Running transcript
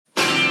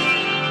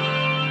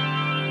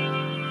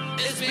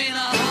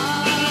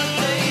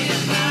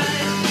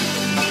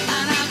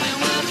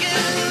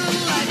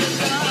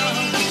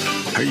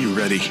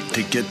ready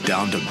to get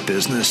down to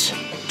business?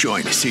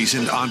 Join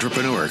seasoned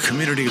entrepreneur,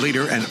 community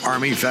leader, and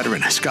Army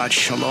veteran Scott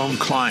Shalom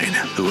Klein,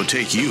 who will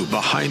take you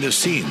behind the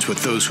scenes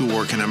with those who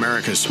work in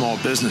America's small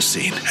business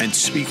scene and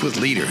speak with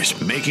leaders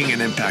making an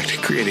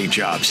impact, creating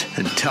jobs,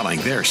 and telling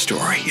their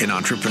story in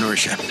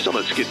entrepreneurship. So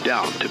let's get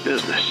down to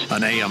business.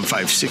 On AM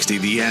 560,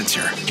 The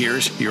Answer,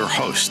 here's your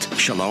host,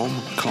 Shalom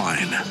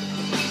Klein.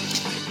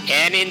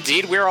 And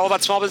indeed, we're all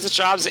about small business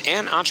jobs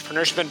and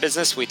entrepreneurship in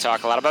business. We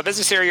talk a lot about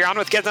business here. You're on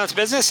with Get Down to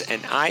Business,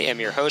 and I am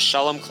your host,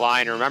 Shalom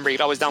Klein. Remember, you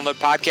can always download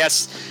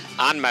podcasts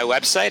on my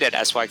website at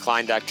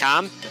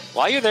syklein.com.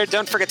 While you're there,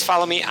 don't forget to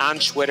follow me on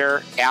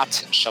Twitter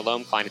at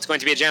Shalom Klein. It's going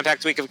to be a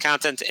jam-packed week of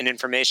content and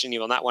information you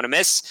will not want to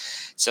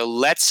miss. So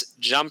let's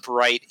jump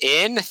right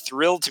in.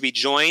 Thrilled to be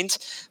joined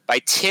by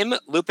Tim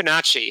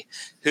Lupinacci,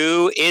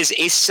 who is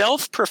a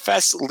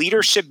self-professed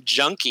leadership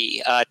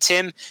junkie.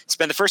 Tim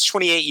spent the first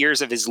 28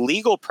 years of his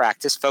legal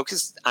practice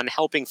focused on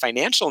helping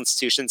financial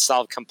institutions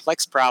solve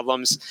complex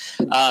problems.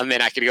 And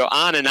I could go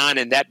on and on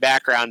in that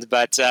background,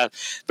 but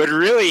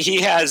really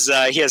he has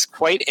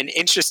quite an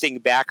interesting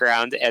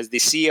background as the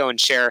CEO and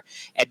chair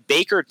at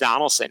Baker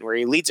Donelson, where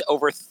he leads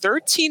over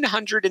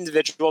 1,300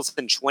 individuals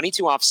in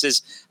 22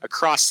 offices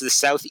across the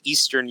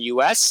southeastern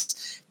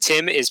U.S.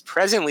 Tim is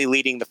presently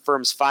leading the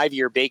firm's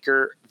 5-year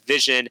Baker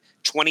Vision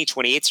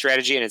 2028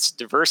 strategy and its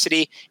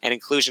diversity and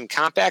inclusion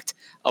compact.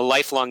 A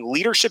lifelong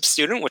leadership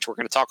student, which we're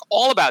going to talk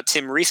all about,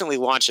 Tim recently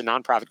launched a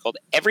nonprofit called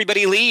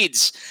Everybody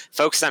Leads,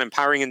 focused on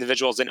empowering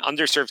individuals in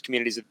underserved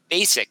communities with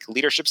basic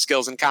leadership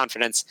skills and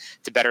confidence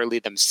to better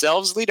lead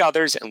themselves, lead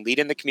others, and lead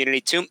in the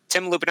community. Tim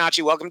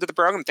Lupinacci, welcome to the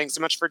program. Thanks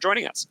so much for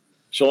joining us.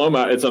 Shalom.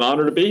 It's an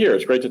honor to be here.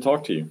 It's great to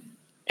talk to you.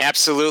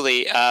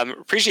 Absolutely.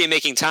 Appreciate you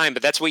making time,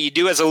 but that's what you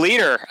do as a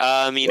leader.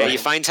 You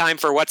find time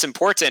for what's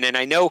important. And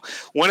I know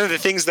one of the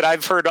things that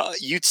I've heard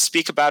you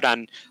speak about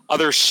on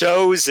other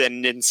shows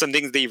and some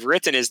things that you've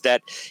written is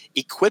that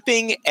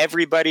equipping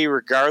everybody,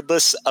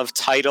 regardless of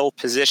title,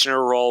 position,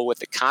 or role, with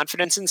the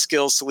confidence and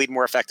skills to lead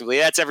more effectively.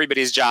 That's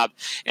everybody's job,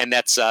 and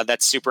that's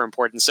super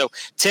important. So,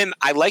 Tim,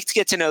 I like to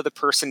get to know the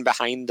person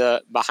behind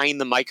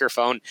the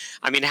microphone.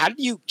 I mean, how did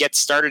you get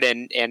started,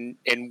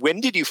 and when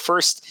did you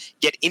first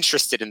get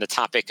interested in the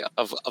topic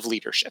of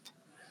leadership?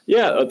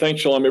 Yeah,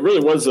 thanks, Shalom. It really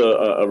was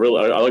a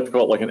really, I like to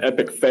call it like an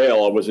epic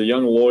fail. I was a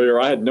young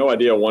lawyer. I had no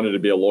idea I wanted to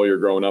be a lawyer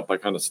growing up. I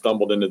kind of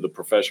stumbled into the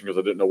profession because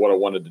I didn't know what I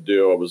wanted to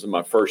do. I was in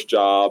my first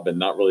job and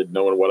not really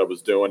knowing what I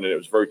was doing, and it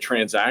was very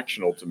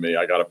transactional to me.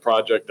 I got a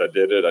project, I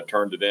did it, I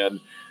turned it in,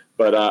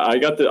 but I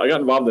got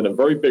involved in a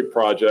very big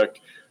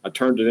project. I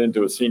turned it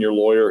into a senior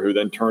lawyer who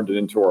then turned it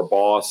into our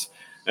boss.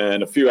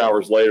 And a few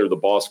hours later, the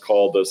boss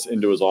called us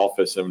into his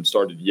office and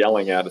started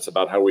yelling at us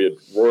about how we had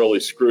royally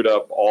screwed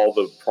up all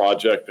the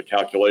project, the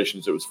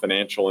calculations. It was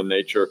financial in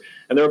nature.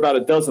 And there were about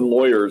a dozen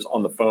lawyers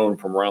on the phone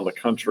from around the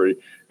country.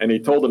 And he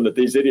told them that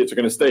these idiots are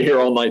going to stay here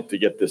all night to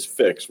get this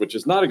fixed, which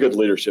is not a good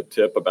leadership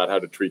tip about how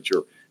to treat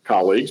your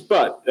colleagues.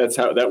 But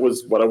that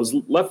was what I was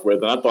left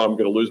with. And I thought I'm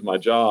going to lose my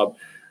job.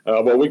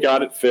 Well, we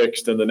got it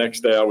fixed, and the next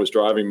day I was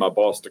driving my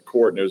boss to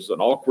court, and there was an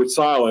awkward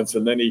silence,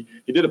 and then he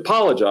did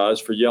apologize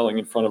for yelling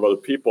in front of other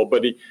people,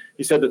 but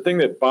he said the thing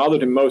that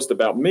bothered him most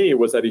about me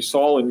was that he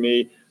saw in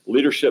me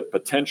leadership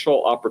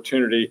potential,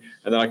 opportunity,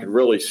 and that I could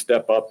really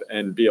step up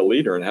and be a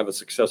leader and have a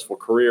successful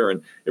career.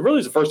 And it really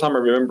is the first time I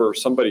remember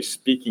somebody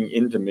speaking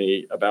into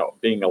me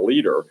about being a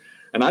leader.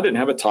 And I didn't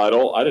have a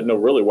title. I didn't know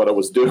really what I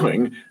was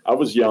doing. I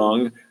was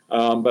young.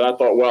 But I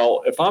thought,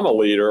 well, if I'm a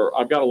leader,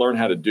 I've got to learn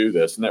how to do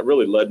this. And that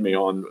really led me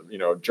on,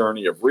 a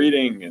journey of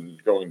reading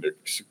and going to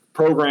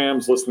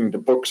programs, listening to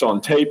books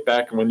on tape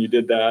back when you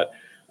did that,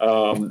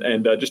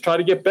 and just try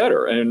to get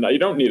better. And you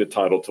don't need a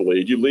title to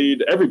lead. You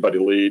lead, everybody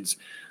leads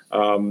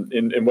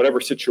in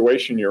whatever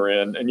situation you're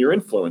in, and you're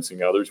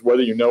influencing others,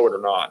 whether you know it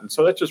or not. And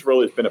so that just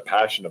really has been a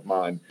passion of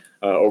mine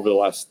over the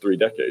last 3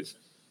 decades.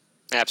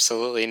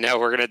 Absolutely. No,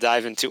 we're going to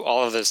dive into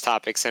all of those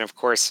topics and, of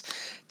course,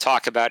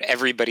 talk about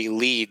Everybody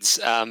Leads.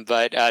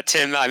 But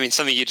Tim, I mean,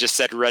 something you just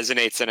said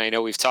resonates, and I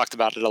know we've talked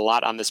about it a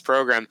lot on this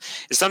program,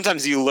 is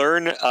sometimes you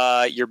learn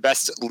your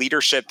best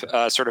leadership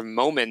sort of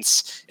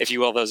moments, if you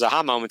will, those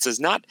aha moments, is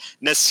not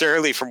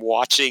necessarily from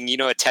watching,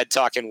 a TED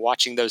Talk and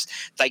watching those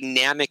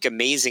dynamic,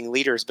 amazing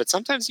leaders, but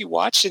sometimes you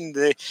watch in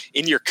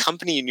your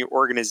company, in your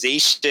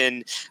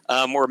organization,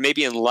 or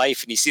maybe in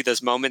life, and you see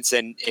those moments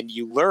and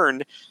you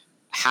learn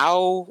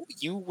how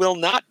you will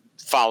not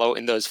follow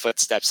in those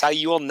footsteps, how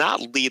you will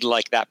not lead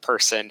like that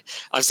person.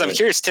 So I'm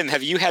curious, Tim,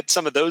 have you had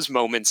some of those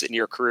moments in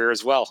your career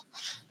as well?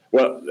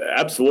 Well,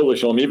 absolutely,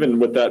 Shalom. Even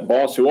with that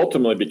boss who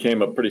ultimately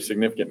became a pretty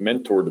significant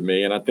mentor to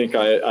me, and I think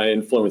I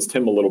influenced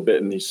him a little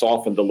bit, and he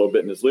softened a little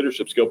bit in his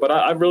leadership skill. But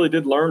I really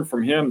did learn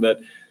from him that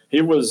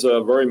he was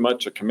very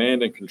much a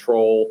command and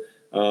control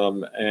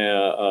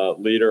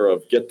leader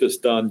of get this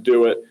done,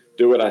 do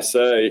what I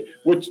say,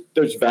 which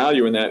there's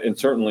value in that, and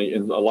certainly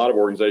in a lot of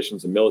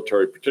organizations, the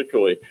military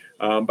particularly.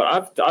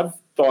 But I've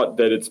thought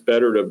that it's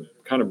better to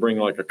kind of bring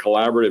like a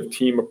collaborative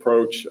team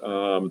approach.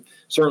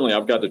 Certainly,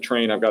 I've got to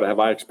train. I've got to have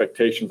high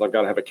expectations. I've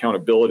got to have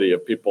accountability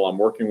of people I'm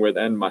working with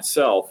and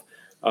myself.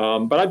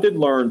 But I did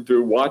learn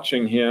through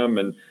watching him,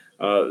 and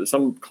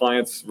some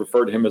clients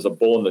refer to him as a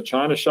bull in the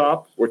china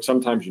shop, which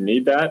sometimes you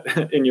need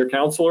that in your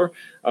counselor.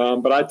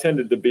 But I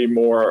tended to be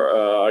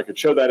more, I could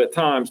show that at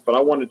times, but I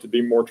wanted to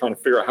be more trying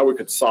to figure out how we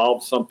could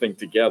solve something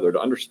together, to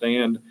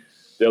understand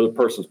the other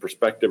person's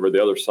perspective or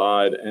the other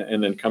side,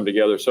 and then come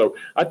together. So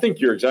I think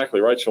you're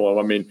exactly right, Shalom.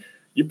 I mean,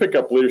 you pick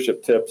up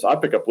leadership tips. I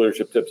pick up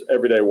leadership tips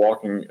every day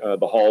walking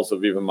the halls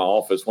of even my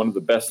office. One of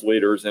the best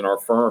leaders in our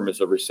firm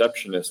is a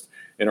receptionist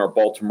in our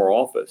Baltimore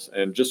office.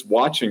 And just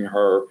watching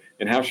her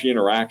and how she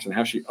interacts and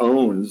how she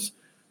owns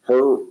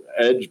her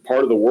edge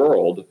part of the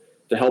world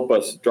to help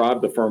us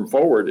drive the firm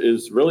forward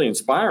is really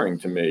inspiring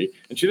to me.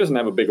 And she doesn't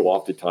have a big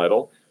lofty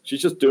title.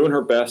 She's just doing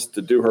her best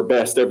to do her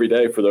best every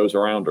day for those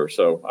around her.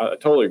 So I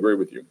totally agree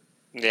with you.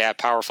 Yeah,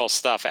 powerful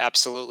stuff.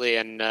 Absolutely.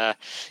 And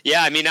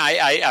yeah, I mean,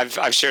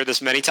 I've shared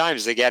this many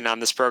times again on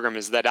this program,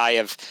 is that I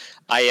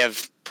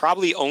have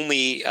probably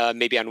only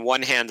maybe on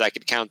one hand I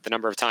could count the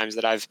number of times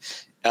that I've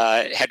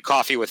had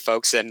coffee with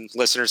folks, and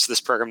listeners to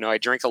this program know I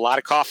drink a lot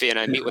of coffee and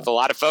I meet with a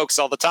lot of folks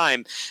all the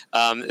time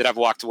that I've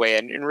walked away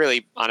and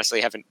really honestly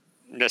haven't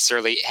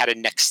necessarily had a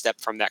next step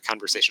from that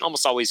conversation.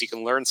 Almost always you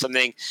can learn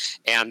something,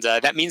 and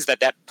that means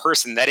that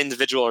person, that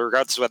individual,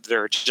 regardless of whether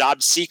they're a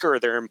job seeker or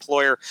they're an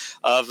employer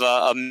of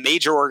a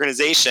major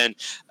organization,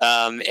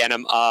 and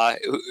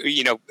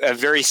a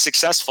very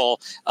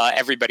successful,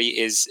 everybody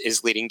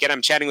is leading. Again,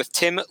 I'm chatting with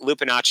Tim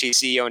Lupinacci,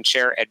 CEO and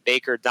chair at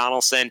Baker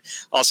Donelson,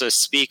 also a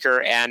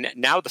speaker and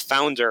now the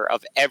founder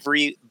of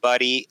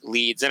Everybody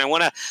Leads. And I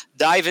want to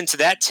dive into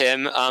that,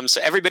 Tim.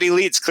 So Everybody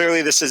Leads,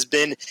 clearly this has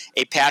been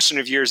a passion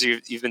of yours.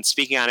 You've been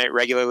speaking on it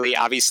regularly,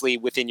 obviously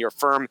within your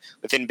firm,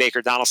 within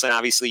Baker Donelson.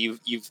 Obviously,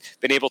 you've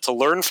been able to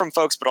learn from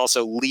folks, but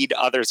also lead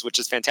others, which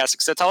is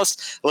fantastic. So tell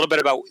us a little bit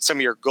about some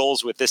of your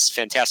goals with this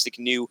fantastic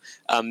new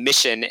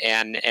mission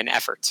and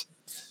effort.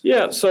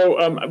 Yeah, so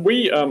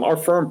our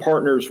firm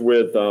partners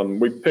with,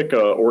 we pick an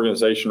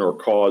organization or a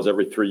cause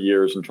every 3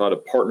 years and try to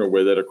partner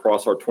with it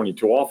across our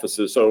 22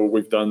 offices. So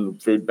we've done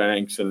food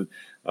banks and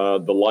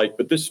the like,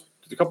 but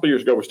a couple of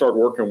years ago, we started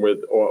working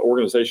with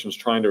organizations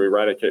trying to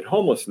eradicate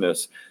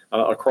homelessness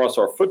across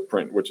our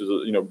footprint, which is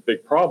a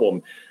big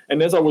problem.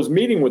 And as I was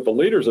meeting with the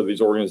leaders of these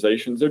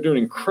organizations, they're doing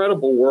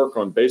incredible work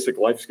on basic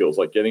life skills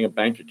like getting a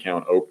bank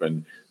account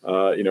open,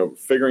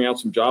 figuring out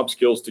some job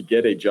skills to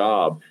get a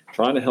job,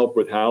 trying to help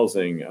with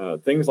housing,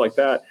 things like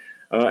that.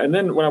 And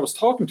then when I was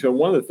talking to them,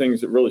 one of the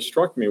things that really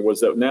struck me was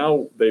that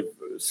now they've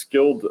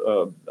skilled,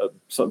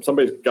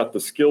 somebody's got the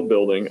skill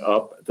building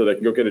up so they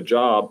can go get a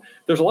job.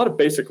 There's a lot of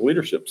basic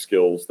leadership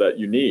skills that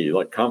you need,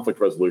 like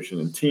conflict resolution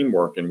and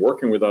teamwork and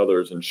working with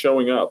others and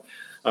showing up.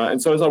 And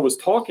so as I was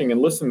talking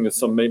and listening to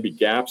some maybe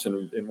gaps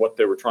in what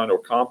they were trying to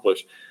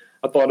accomplish,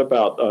 I thought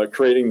about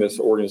creating this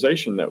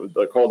organization that was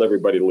called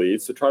Everybody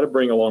Leads to try to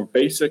bring along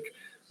basic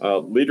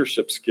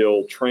leadership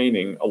skill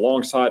training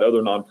alongside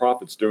other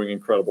nonprofits doing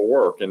incredible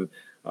work. And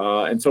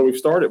so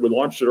we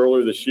launched it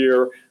earlier this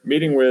year,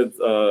 meeting with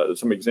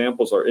some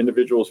examples are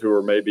individuals who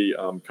are maybe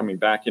coming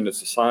back into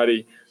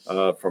society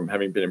from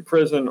having been in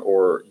prison,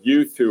 or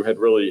youth who had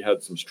really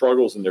had some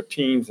struggles in their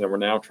teens and were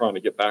now trying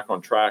to get back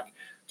on track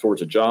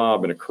towards a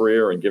job and a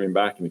career and giving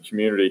back in the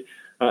community.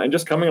 And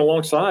just coming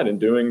alongside and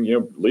doing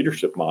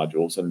leadership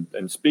modules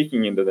and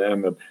speaking into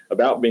them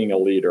about being a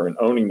leader and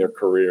owning their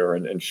career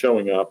and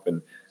showing up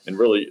and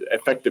really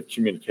effective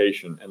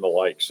communication and the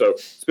like. So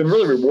it's been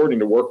really rewarding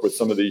to work with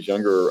some of these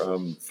younger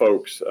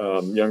folks,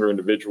 younger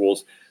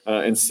individuals,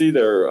 and see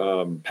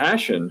their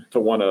passion to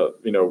want to,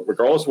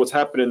 regardless of what's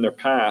happened in their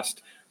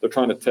past, they're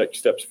trying to take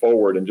steps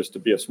forward, and just to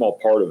be a small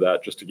part of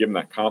that, just to give them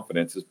that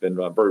confidence has been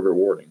very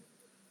rewarding.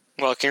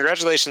 Well,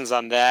 congratulations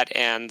on that.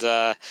 And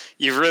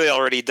you've really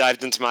already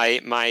dived into my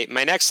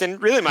next and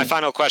really my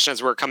final question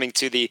as we're coming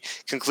to the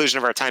conclusion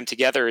of our time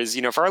together is,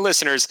 for our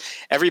listeners,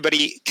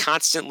 everybody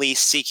constantly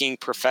seeking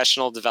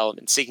professional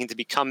development, seeking to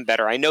become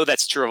better. I know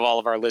that's true of all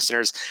of our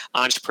listeners,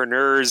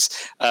 entrepreneurs,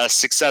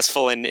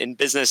 successful in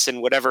business in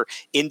whatever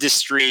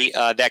industry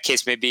that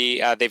case may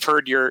be. They've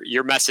heard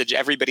your message,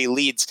 Everybody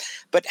Leads.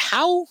 But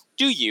how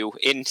do you,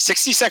 in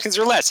 60 seconds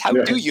or less, how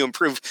do you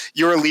improve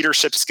your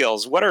leadership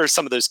skills? What are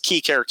some of those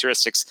key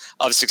characteristics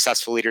of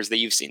successful leaders that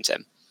you've seen,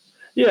 Tim?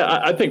 Yeah,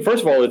 I think,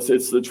 first of all, it's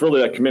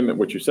really that commitment,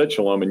 what you said,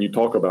 Shalom, and you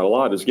talk about a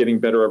lot, is getting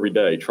better every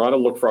day. Try to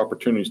look for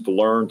opportunities to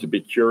learn, to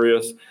be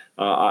curious.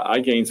 I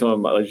gained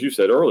some, as you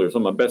said earlier,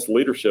 some of my best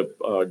leadership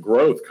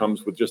growth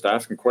comes with just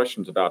asking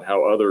questions about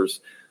how others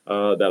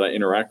that I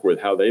interact with,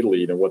 how they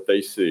lead and what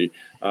they see.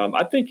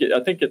 I think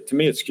to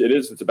me,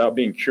 it's about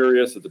being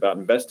curious. It's about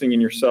investing in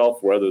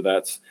yourself, whether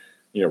that's,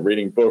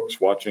 reading books,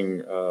 watching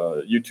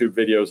YouTube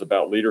videos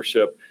about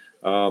leadership,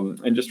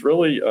 and just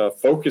really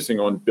focusing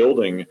on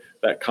building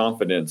that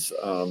confidence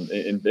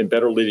in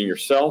better leading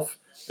yourself,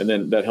 and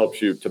then that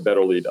helps you to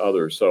better lead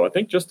others. So I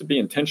think just to be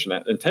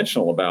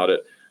intentional about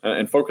it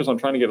and focus on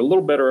trying to get a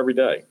little better every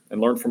day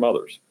and learn from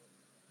others.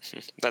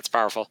 That's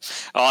powerful.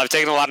 Well, I've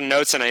taken a lot of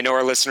notes, and I know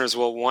our listeners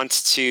will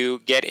want to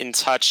get in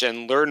touch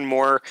and learn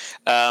more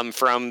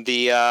from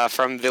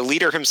the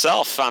leader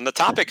himself on the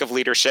topic of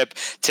leadership.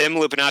 Tim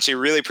Lupinacci,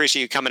 really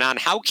appreciate you coming on.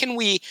 How can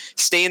we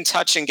stay in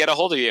touch and get a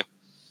hold of you?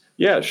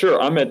 Yeah, sure.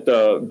 I'm at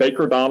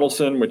Baker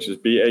Donelson, which is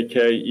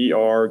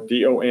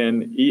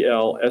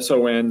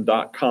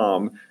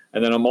BakerDonelson.com.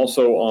 And then I'm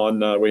also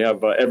on, we have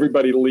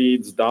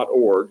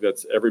everybodyleads.org.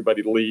 That's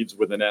everybodyleads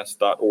with an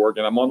S.org.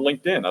 And I'm on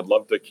LinkedIn. I'd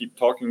love to keep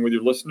talking with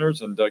your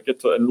listeners and get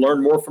to and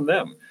learn more from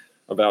them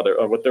about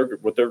what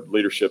their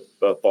leadership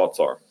thoughts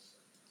are.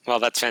 Well,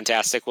 that's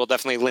fantastic. We'll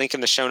definitely link in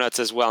the show notes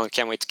as well, and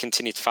can't wait to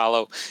continue to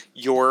follow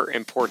your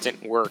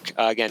important work.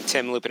 Again,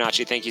 Tim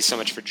Lupinacci, thank you so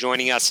much for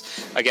joining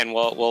us. Again,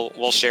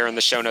 we'll share in the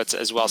show notes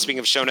as well. Speaking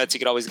of show notes, you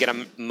can always get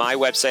on my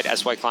website,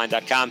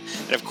 syklein.com,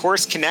 and of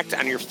course, connect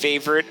on your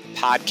favorite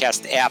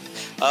podcast app.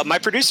 My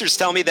producers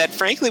tell me that,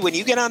 frankly, when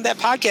you get on that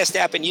podcast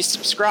app and you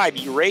subscribe,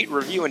 you rate,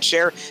 review, and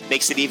share,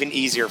 makes it even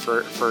easier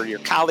for your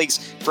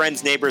colleagues,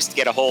 friends, neighbors to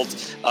get a hold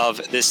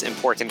of this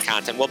important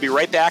content. We'll be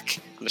right back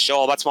on the show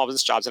all about small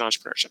business, jobs, and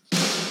entrepreneurship.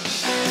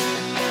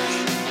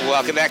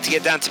 Welcome back to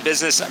Get Down to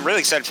Business. I'm really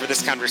excited for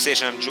this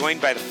conversation. I'm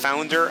joined by the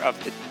founder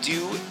of the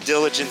Due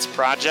Diligence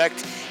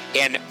Project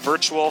and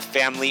Virtual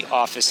Family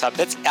Office Hub.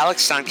 That's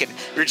Alex Sonkin.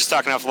 We were just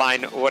talking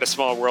offline what a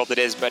small world it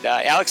is, but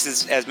Alex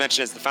is, as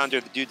mentioned, is the founder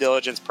of the Due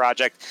Diligence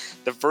Project,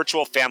 the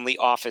Virtual Family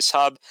Office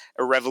Hub,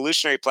 a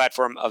revolutionary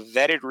platform of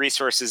vetted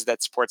resources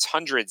that supports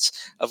hundreds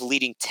of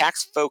leading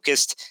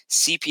tax-focused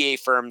CPA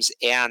firms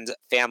and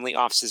family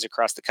offices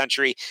across the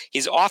country.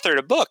 He's authored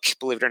a book,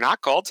 believe it or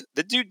not, called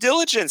The Due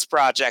Diligence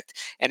Project,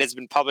 and has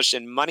been published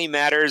in Money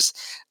Matters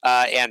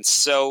and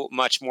so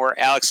much more.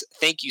 Alex,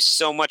 thank you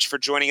so much for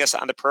joining us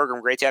on the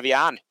program. Great to have you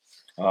on.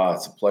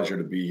 It's a pleasure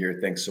to be here.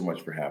 Thanks so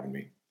much for having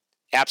me.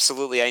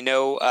 Absolutely. I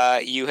know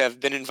you have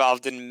been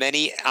involved in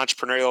many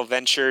entrepreneurial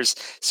ventures,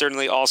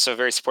 certainly also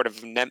very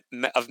supportive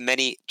of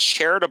many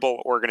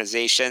charitable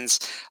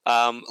organizations,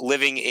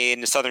 living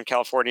in Southern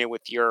California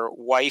with your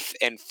wife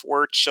and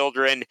 4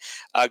 children,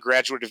 a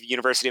graduate of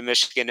University of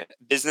Michigan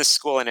Business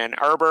School in Ann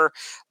Arbor.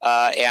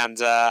 And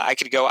I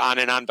could go on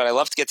and on, but I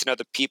love to get to know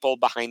the people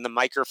behind the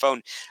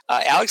microphone.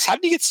 Alex, how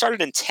did you get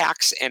started in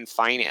tax and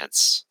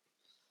finance?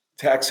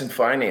 Tax and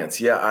finance.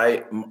 Yeah,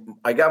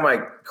 I got my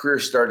career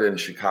started in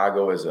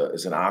Chicago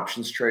as an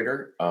options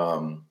trader.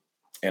 And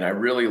I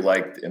really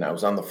liked, and I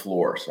was on the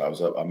floor. So I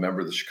was a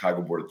member of the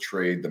Chicago Board of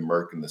Trade, the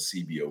Merck, and the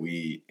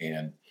CBOE.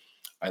 And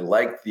I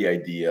liked the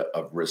idea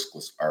of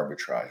riskless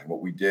arbitrage. And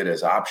what we did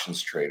as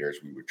options traders,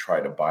 we would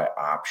try to buy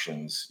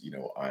options,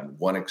 on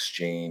one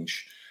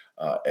exchange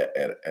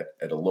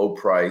at a low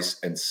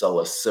price and sell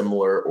a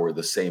similar or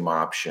the same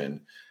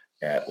option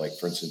at, like,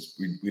 for instance,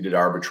 we did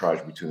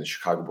arbitrage between the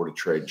Chicago Board of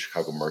Trade,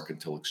 Chicago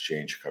Mercantile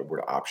Exchange, Chicago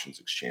Board of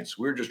Options Exchange. So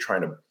we were just trying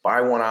to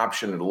buy one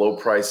option at a low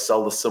price,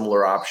 sell the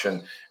similar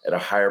option at a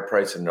higher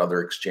price at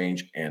another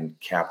exchange, and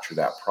capture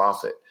that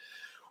profit.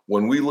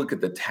 When we look at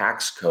the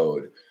tax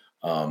code,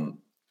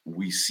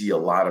 we see a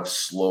lot of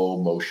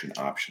slow motion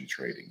option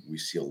trading. We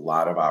see a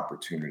lot of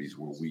opportunities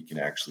where we can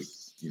actually,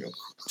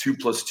 2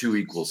 +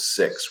 2 =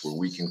 6, where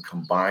we can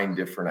combine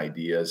different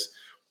ideas,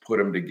 put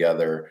them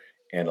together,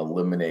 and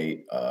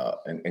eliminate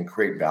and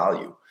create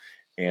value.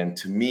 And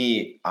to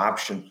me,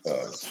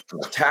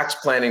 tax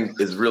planning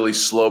is really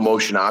slow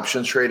motion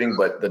options trading,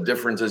 but the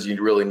difference is you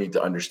really need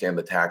to understand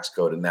the tax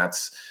code, and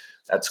that's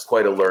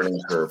quite a learning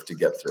curve to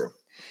get through.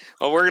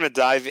 Well, we're going to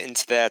dive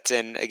into that,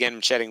 and again,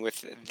 I'm chatting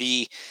with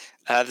the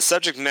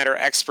subject matter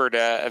expert,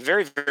 a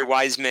very, very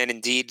wise man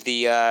indeed,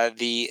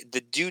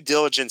 the Due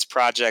Diligence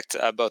Project,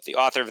 both the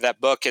author of that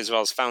book as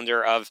well as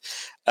founder of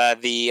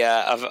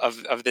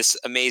this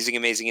amazing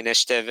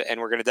initiative,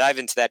 and we're going to dive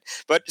into that.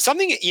 But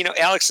something,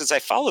 Alex, as I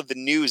follow the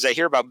news, I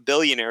hear about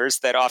billionaires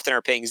that often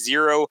are paying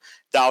 $0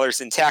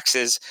 in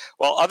taxes,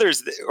 while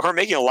others who are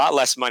making a lot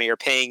less money are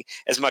paying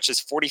as much as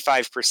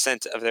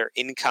 45% of their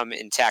income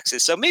in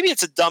taxes. So maybe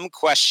it's a dumb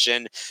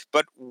question,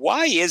 but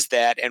why is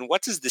that? And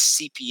what does the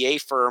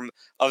CPA firm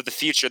of the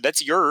future,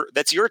 that's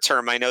your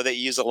term, I know that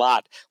you use a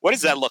lot, what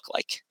does that look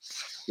like?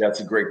 Yeah,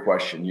 that's a great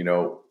question.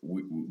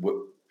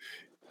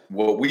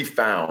 What we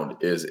found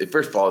is,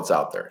 first of all, it's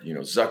out there.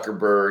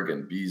 Zuckerberg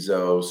and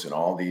Bezos and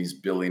all these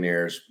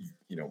billionaires.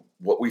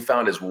 What we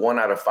found is 1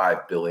 out of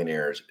 5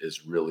 billionaires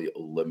is really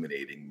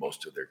eliminating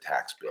most of their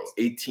tax bills.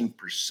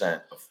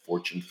 18% of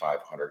Fortune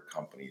 500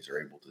 companies are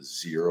able to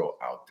zero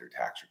out their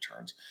tax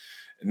returns,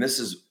 and this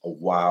is a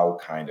wow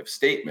kind of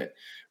statement.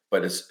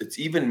 But it's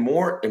even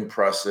more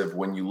impressive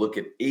when you look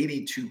at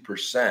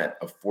 82%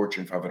 of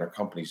Fortune 500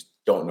 companies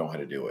don't know how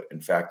to do it. In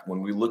fact,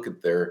 when we look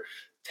at their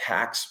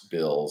tax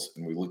bills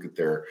and we look at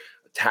their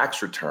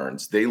tax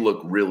returns, they look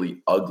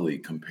really ugly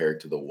compared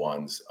to the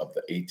ones of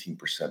the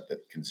 18%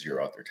 that can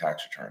zero out their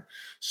tax return.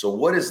 So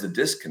what is the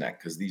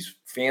disconnect? Because these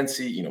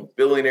fancy,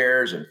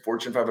 billionaires and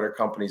Fortune 500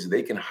 companies,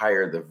 they can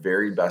hire the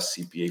very best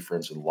CPA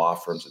firms and law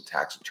firms and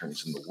tax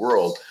attorneys in the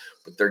world,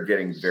 but they're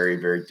getting very,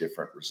 very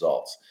different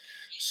results.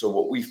 So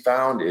what we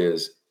found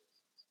is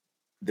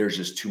there's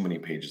just too many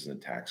pages in the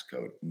tax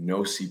code.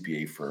 No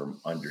CPA firm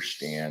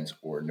understands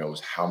or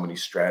knows how many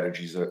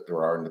strategies that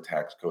there are in the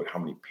tax code, how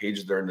many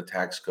pages there are in the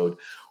tax code.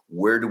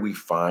 Where do we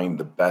find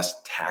the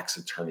best tax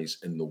attorneys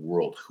in the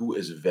world? Who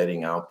is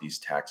vetting out these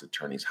tax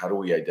attorneys? How do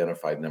we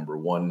identify number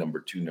one,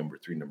 number two, number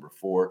three, number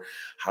four?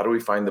 How do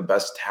we find the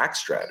best tax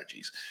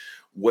strategies?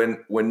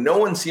 When no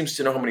one seems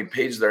to know how many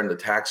pages there are in the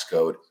tax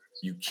code,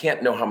 you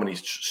can't know how many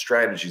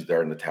strategies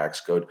there are in the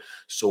tax code.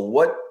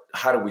 So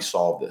how do we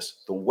solve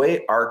this? The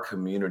way our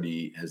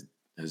community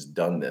has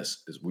done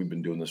this is we've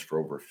been doing this for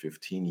over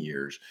 15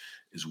 years,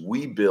 is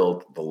we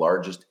built the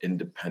largest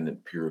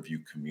independent peer review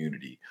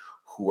community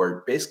who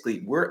are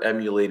basically, we're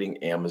emulating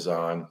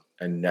Amazon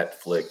and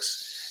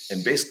Netflix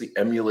and basically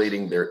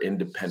emulating their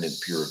independent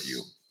peer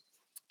review.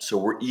 So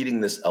we're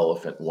eating this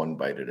elephant one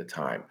bite at a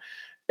time.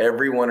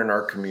 Everyone in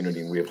our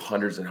community, we have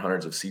hundreds and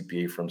hundreds of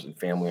CPA firms and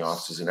family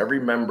offices, and every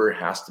member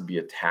has to be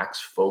a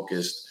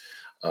tax-focused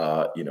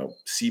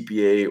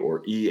CPA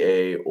or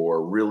EA,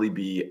 or really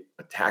be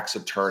a tax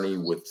attorney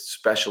with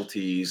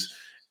specialties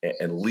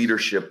and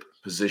leadership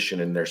position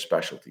in their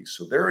specialties.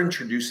 So they're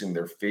introducing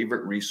their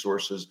favorite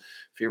resources,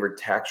 favorite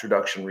tax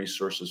reduction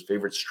resources,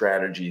 favorite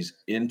strategies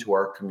into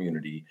our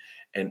community.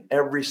 And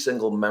every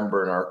single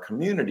member in our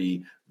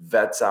community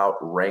vets out,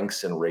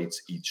 ranks, and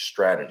rates each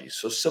strategy.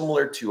 So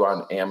similar to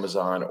on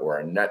Amazon or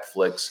on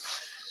Netflix,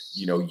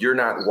 you're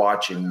not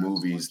watching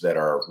movies that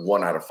are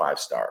 1 out of 5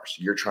 stars.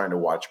 You're trying to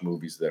watch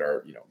movies that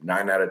are,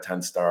 9 out of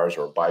 10 stars,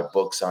 or buy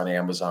books on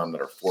Amazon that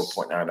are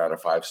 4.9 out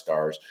of 5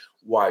 stars.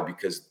 Why?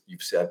 Because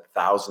you've said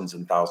thousands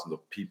and thousands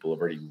of people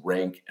have already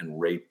rank and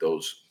rate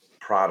those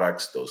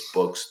products, those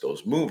books,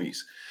 those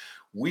movies.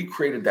 We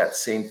created that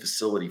same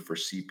facility for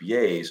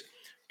CPAs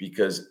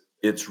because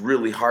it's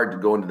really hard to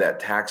go into that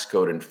tax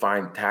code and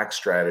find tax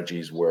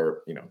strategies where,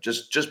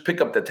 just pick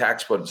up the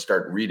tax code and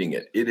start reading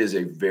it. It is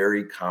a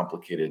very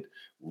complicated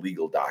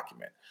legal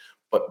document.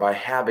 But by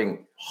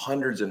having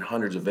hundreds and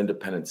hundreds of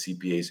independent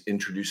CPAs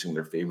introducing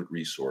their favorite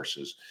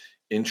resources,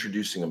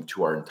 introducing them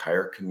to our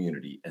entire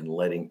community, and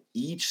letting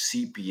each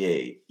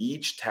CPA,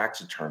 each tax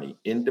attorney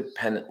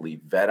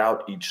independently vet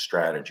out each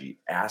strategy,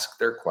 ask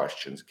their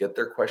questions, get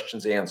their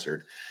questions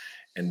answered.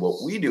 And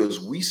what we do is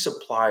we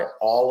supply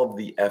all of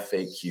the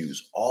FAQs,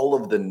 all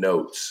of the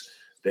notes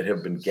that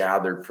have been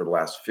gathered for the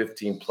last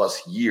 15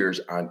 plus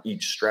years on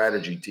each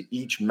strategy to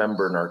each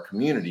member in our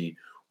community,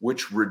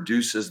 which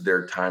reduces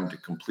their time to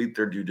complete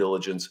their due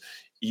diligence,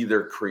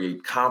 either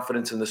create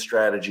confidence in the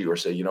strategy or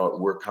say,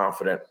 we're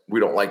confident, we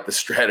don't like the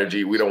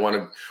strategy, we don't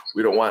want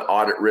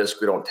audit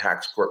risk, we don't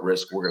tax court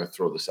risk, we're going to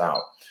throw this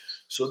out.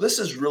 So this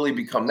has really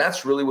become,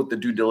 that's really what the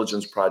Due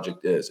Diligence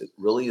Project is. It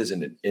really is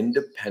an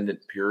independent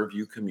peer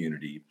review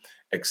community,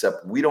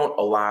 except we don't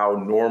allow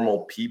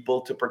normal people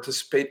to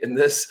participate in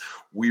this.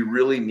 We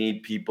really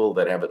need people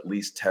that have at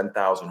least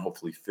 10,000,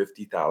 hopefully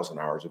 50,000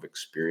 hours of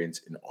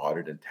experience in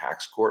audit and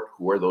tax court.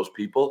 Who are those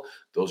people?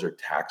 Those are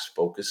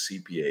tax-focused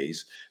CPAs.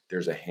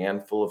 There's a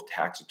handful of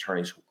tax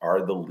attorneys who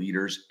are the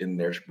leaders in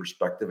their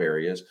respective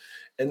areas.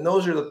 And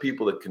those are the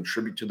people that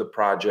contribute to the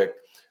project,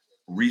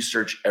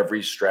 research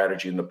every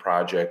strategy in the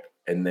project,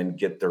 and then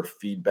get their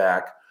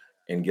feedback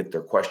and get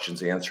their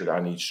questions answered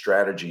on each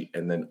strategy.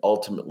 And then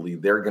ultimately,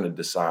 they're going to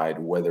decide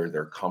whether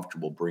they're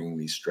comfortable bringing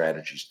these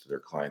strategies to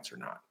their clients or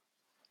not.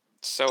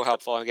 So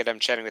helpful. Again, I'm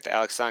chatting with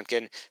Alex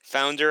Sonkin,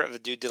 founder of the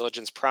Due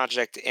Diligence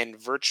Project and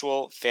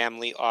Virtual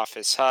Family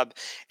Office Hub.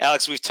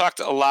 Alex, we've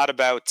talked a lot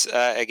about,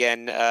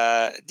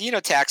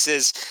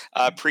 taxes.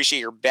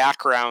 Appreciate your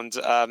background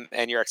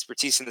and your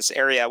expertise in this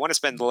area. I want to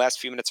spend the last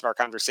few minutes of our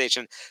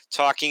conversation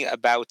talking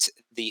about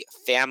the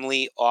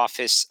family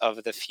office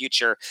of the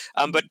future.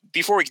 But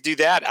before we do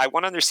that, I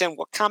want to understand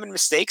what common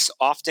mistakes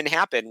often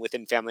happen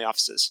within family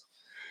offices.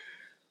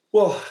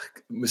 Well,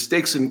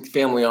 mistakes in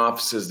family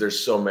offices, there's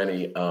so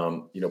many.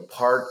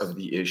 Part of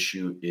the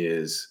issue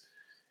is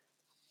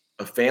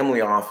a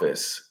family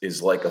office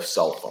is like a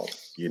cell phone.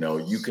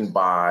 You can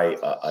buy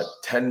a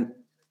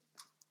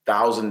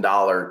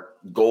 $10,000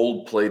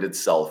 gold-plated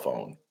cell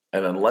phone,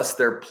 and unless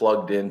they're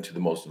plugged into the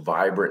most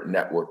vibrant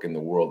network in the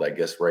world, I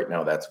guess right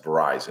now that's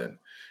Verizon.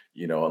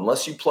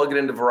 Unless you plug it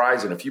into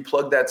Verizon, if you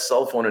plug that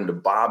cell phone into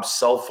Bob's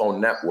cell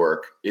phone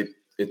network,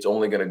 it's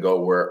only going to go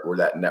where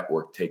that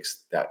network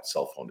takes that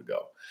cell phone to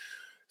go.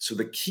 So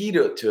the key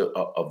to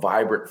a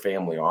vibrant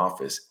family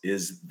office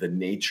is the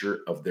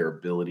nature of their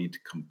ability to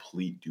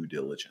complete due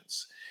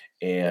diligence.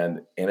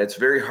 And it's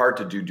very hard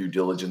to do due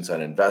diligence on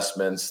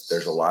investments.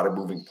 There's a lot of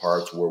moving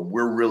parts. Where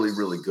we're really,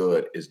 really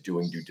good is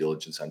doing due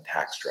diligence on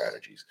tax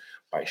strategies.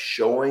 By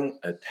showing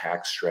a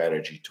tax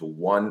strategy to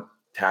one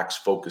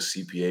tax-focused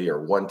CPA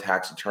or one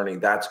tax attorney,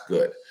 that's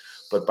good.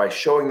 But by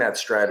showing that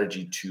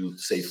strategy to,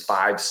 say,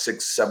 500,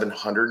 600,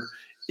 700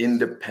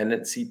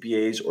 independent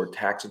CPAs or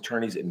tax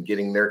attorneys and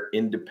getting their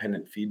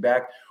independent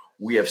feedback,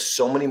 we have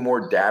so many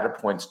more data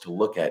points to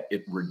look at.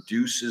 It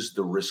reduces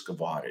the risk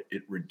of audit.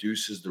 It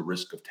reduces the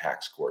risk of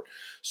tax court.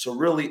 So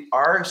really,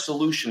 our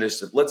solution is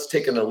that let's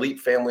take an elite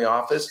family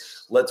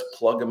office, let's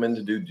plug them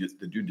into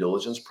the due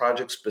diligence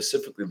project,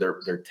 specifically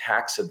their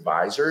tax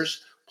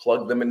advisors,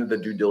 plug them into the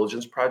due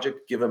diligence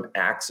project, give them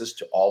access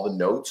to all the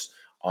notes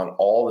on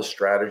all the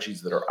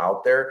strategies that are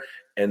out there.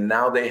 And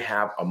now they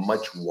have a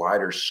much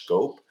wider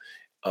scope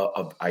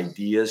of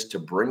ideas to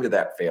bring to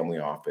that family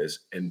office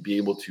and be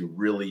able to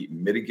really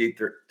mitigate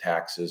their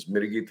taxes,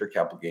 mitigate their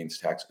capital gains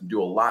tax, and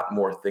do a lot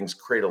more things,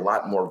 create a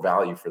lot more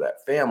value for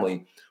that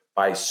family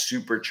by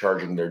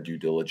supercharging their due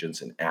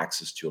diligence and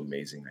access to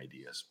amazing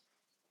ideas.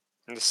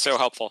 It's so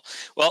helpful.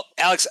 Well,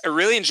 Alex, I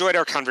really enjoyed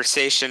our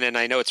conversation, and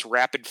I know it's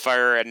rapid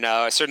fire, and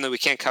certainly we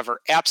can't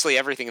cover absolutely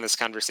everything in this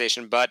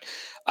conversation, but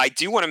I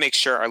do want to make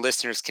sure our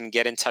listeners can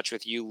get in touch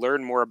with you,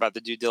 learn more about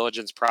the due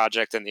diligence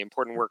project and the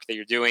important work that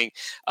you're doing,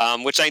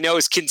 which I know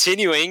is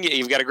continuing.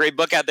 You've got a great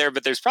book out there,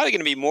 but there's probably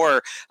going to be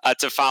more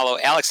to follow.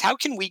 Alex, how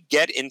can we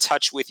get in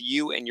touch with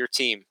you and your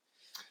team?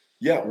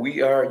 Yeah,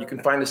 we are. You can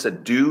find us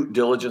at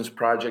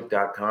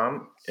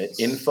duediligenceproject.com.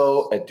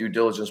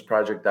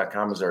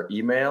 Info@duediligenceproject.com is our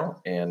email.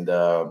 And,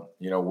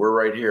 we're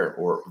right here.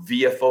 Or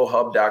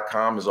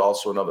VFOhub.com is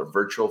also another,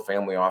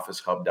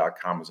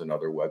 virtualfamilyofficehub.com is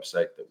another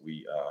website that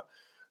we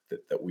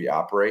that we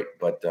operate.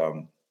 But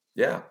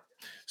yeah.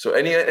 So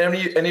any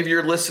of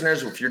your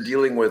listeners, if you're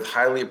dealing with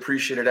highly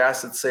appreciated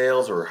asset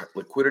sales or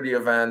liquidity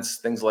events,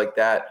 things like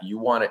that, you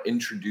want to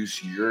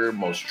introduce your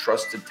most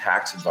trusted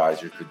tax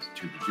advisor to the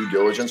due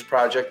diligence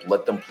project,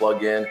 let them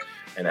plug in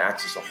and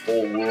access a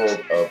whole world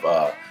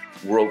of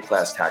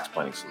world-class tax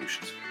planning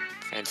solutions.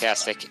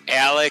 Fantastic.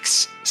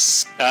 Alex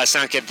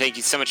Sonkin, thank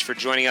you so much for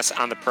joining us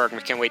on the program.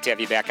 I can't wait to have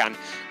you back on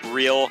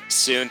real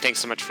soon. Thanks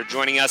so much for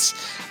joining us.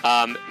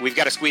 We've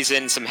got to squeeze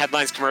in some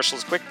headlines,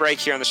 commercials, quick break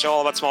here on the show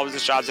all about small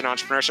business, jobs, and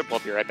entrepreneurship. We'll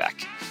be right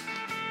back.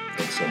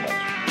 Thanks so much.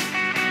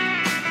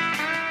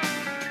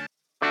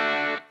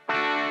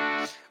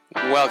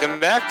 Welcome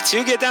back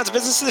to Get Down to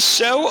Business, the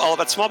show all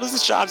about small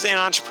business, jobs, and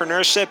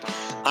entrepreneurship.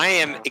 I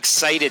am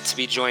excited to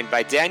be joined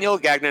by Daniel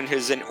Gagnon,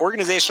 who's an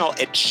organizational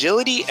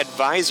agility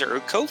advisor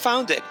who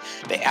co-founded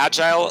the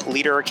Agile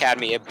Leader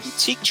Academy, a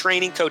boutique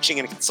training, coaching,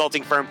 and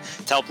consulting firm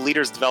to help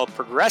leaders develop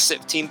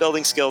progressive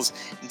team-building skills,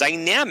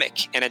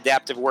 dynamic and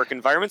adaptive work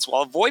environments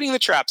while avoiding the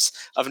traps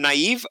of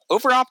naive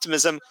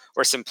over-optimism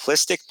or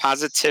simplistic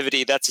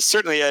positivity. That's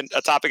certainly a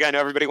topic I know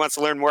everybody wants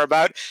to learn more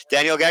about.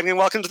 Daniel Gagnon,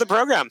 welcome to the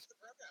program.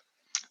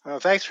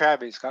 Thanks for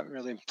having me, Scott.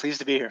 Really pleased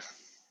to be here.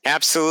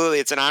 Absolutely.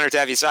 It's an honor to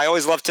have you. So I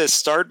always love to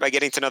start by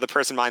getting to know the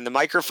person behind the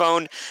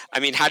microphone. I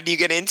mean, how did you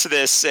get into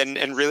this and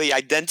really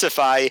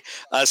identify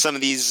some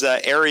of these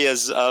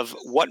areas of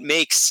what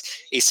makes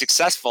a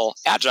successful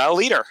agile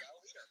leader?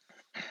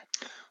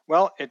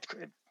 Well, it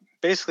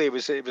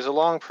was a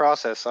long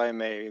process.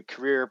 I'm a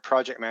career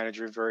project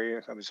manager.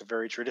 I was a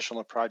very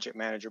traditional project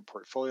manager,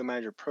 portfolio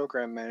manager,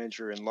 program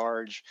manager in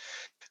large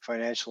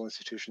financial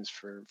institutions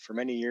for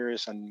many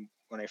years. And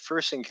when I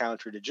first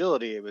encountered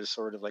agility, it was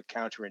sort of like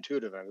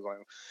counterintuitive. I was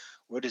going,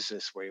 "What is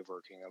this way of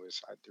working?"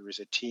 There was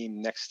a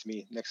team next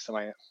to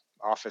my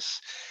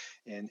office,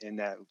 in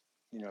that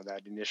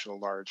that initial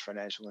large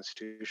financial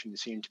institution that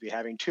seemed to be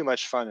having too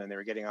much fun, and they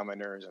were getting on my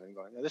nerves. And I'm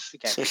going, "This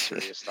can't be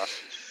serious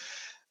stuff."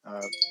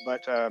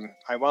 But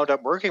I wound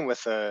up working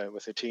with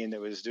a team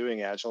that was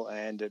doing Agile,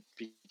 and it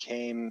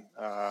became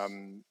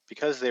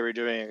because they were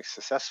doing it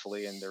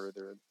successfully, and there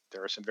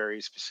are some very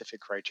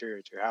specific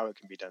criteria to how it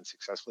can be done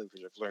successfully,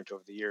 which I've learned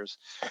over the years.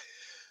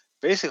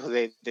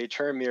 Basically, they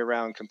turned me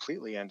around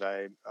completely, and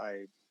I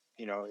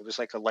it was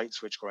like a light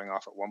switch going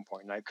off at one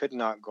point, and I could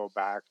not go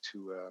back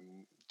to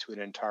an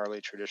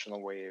entirely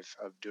traditional way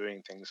of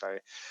doing things.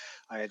 I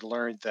had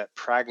learned that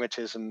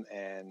pragmatism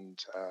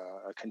and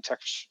a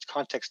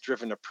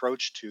context-driven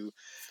approach to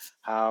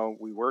how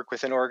we work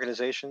within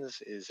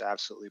organizations is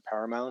absolutely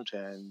paramount,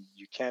 and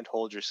you can't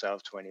hold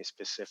yourself to any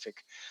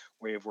specific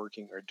way of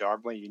working or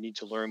dogma. You need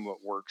to learn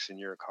what works in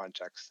your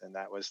context, and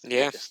that was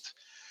the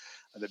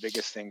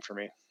biggest thing for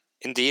me.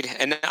 Indeed.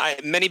 And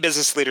many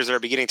business leaders are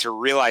beginning to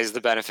realize the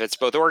benefits,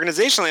 both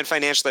organizationally and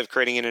financially, of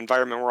creating an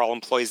environment where all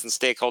employees and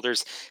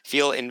stakeholders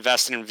feel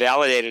invested and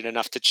validated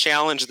enough to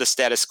challenge the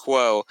status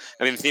quo.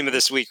 I mean, the theme of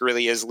this week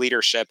really is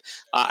leadership.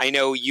 I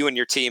know you and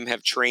your team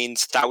have trained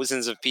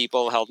thousands of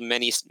people, held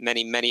many,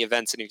 many, many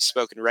events, and you've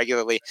spoken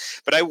regularly.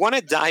 But I want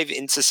to dive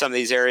into some of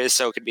these areas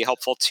so it could be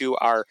helpful to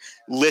our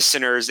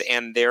listeners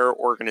and their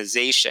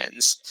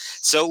organizations.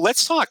 So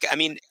let's talk,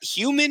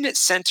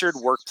 human-centered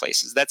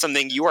workplaces. That's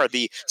something you are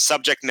the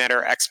subject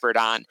matter expert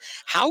on.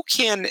 How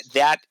can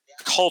that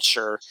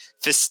culture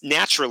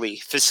naturally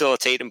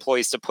facilitate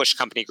employees to push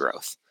company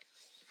growth?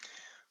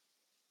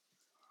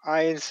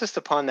 I insist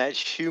upon that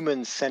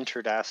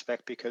human-centered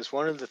aspect because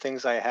one of the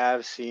things I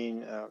have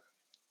seen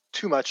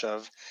too much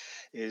of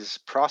is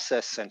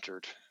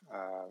process-centered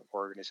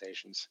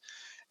organizations.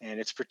 And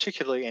it's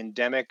particularly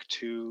endemic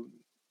to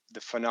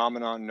the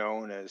phenomenon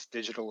known as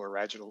digital or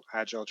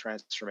agile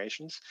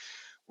transformations,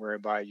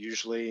 whereby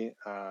usually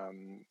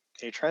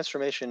a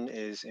transformation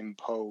is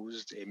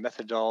imposed, a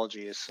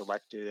methodology is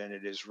selected, and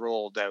it is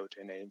rolled out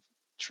in a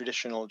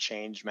traditional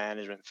change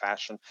management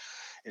fashion.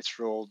 It's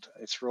rolled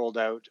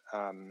out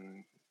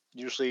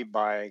usually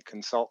by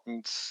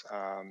consultants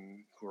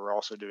who are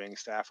also doing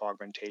staff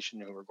augmentation,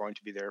 who are going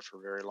to be there for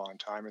a very long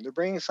time. And they're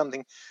bringing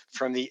something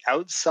from the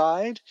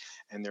outside,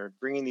 and they're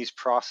bringing these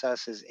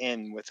processes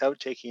in without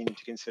taking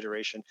into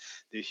consideration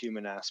the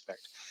human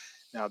aspect.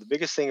 Now, the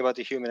biggest thing about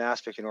the human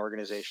aspect in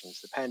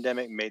organizations, the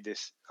pandemic made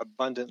this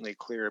abundantly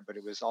clear, but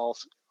it was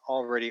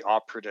already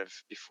operative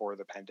before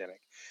the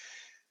pandemic.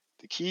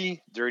 The key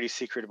dirty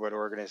secret about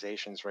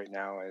organizations right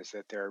now is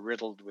that they're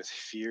riddled with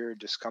fear,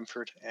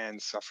 discomfort,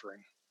 and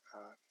suffering.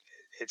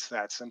 It's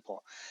that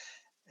simple.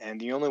 And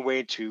the only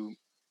way to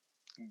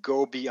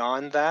go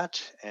beyond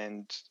that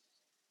and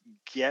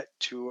get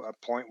to a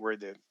point where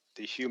the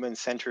human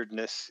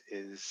centeredness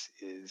is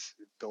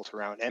built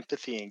around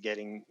empathy and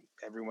getting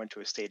everyone to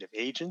a state of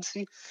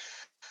agency,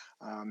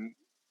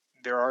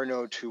 there are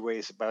no two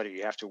ways about it.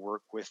 You have to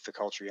work with the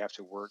culture. You have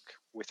to work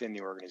within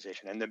the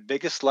organization. And the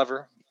biggest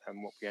lever,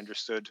 and what we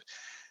understood,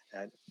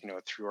 and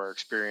through our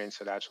experience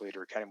at Agile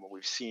Leader Academy, what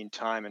we've seen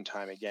time and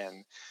time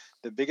again,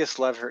 the biggest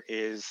lever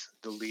is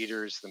the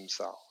leaders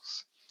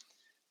themselves.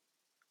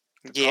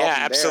 Yeah,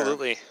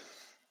 absolutely.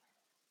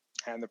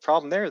 And the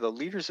problem there, the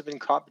leaders have been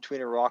caught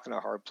between a rock and a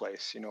hard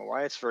place. You know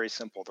why? It's very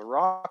simple. The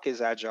rock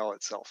is Agile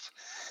itself.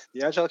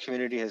 The Agile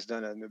community has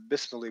done an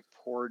abysmally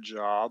poor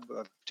job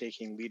of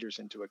taking leaders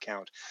into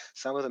account.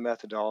 Some of the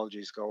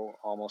methodologies go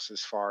almost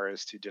as far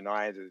as to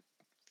deny the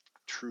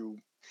true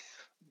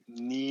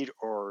need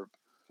or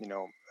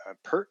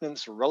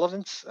pertinence or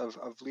relevance of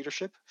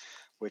leadership,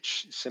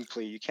 which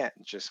simply you can't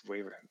just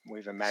wave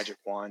a magic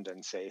wand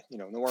and say,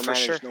 no more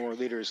managers, no more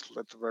leaders,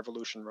 let the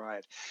revolution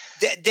ride.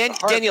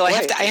 Daniel, I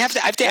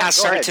have to ask.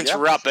 Sorry to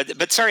interrupt,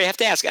 but sorry, I have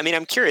to ask. I mean,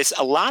 I'm curious.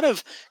 A lot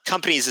of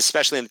companies,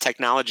 especially in the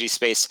technology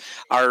space,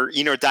 are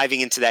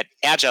diving into that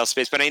agile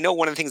space. But I know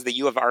one of the things that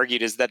you have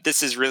argued is that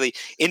this is really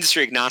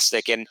industry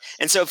agnostic. And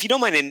so, if you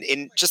don't mind,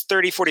 in just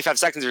 30, 45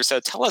 seconds or so,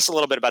 tell us a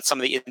little bit about some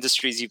of the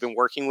industries you've been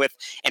working with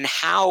and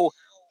how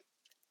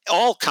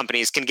all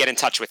companies can get in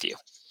touch with you.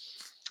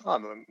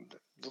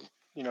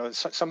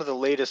 Some of the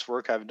latest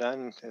work I've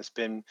done has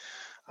been,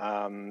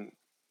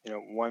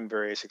 one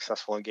very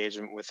successful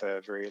engagement with a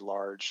very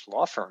large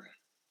law firm,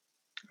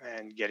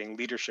 and getting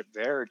leadership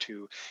there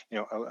to,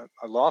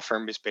 a law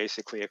firm is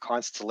basically a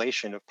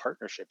constellation of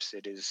partnerships.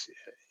 It is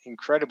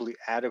incredibly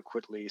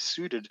adequately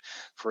suited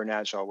for an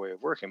agile way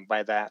of working.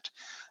 By that,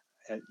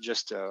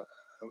 just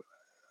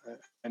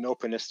an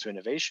openness to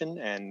innovation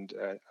and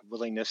a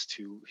willingness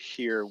to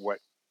hear what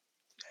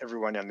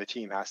everyone on the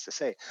team has to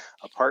say.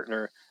 A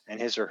partner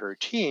and his or her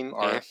team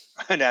are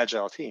an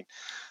agile team.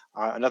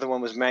 Another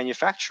one was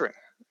manufacturing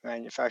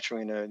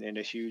in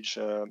a huge,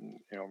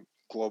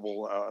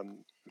 global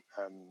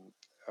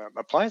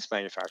appliance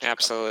manufacturing.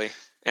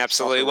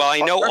 Absolutely. Well, I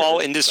know all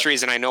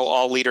industries and I know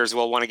all leaders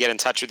will want to get in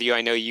touch with you.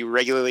 I know you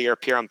regularly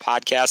appear on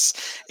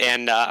podcasts,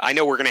 and I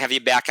know we're going to have you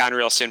back on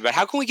real soon. But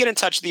how can we get in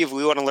touch with you if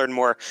we want to learn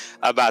more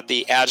about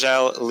the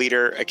Agile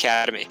Leader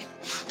Academy?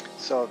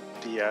 So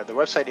the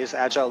website is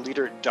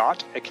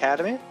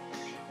agileleader.academy,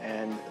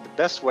 and the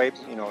best way,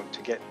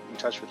 to get in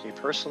touch with me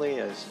personally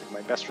is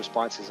my best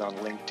response is on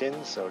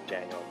LinkedIn. So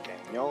Daniel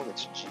Gagnon,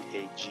 that's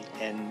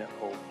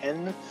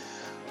Gagnon.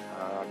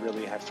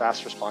 Really have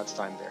fast response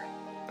time there.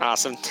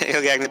 Awesome.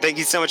 Daniel Gagnon, thank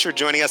you so much for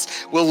joining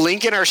us. We'll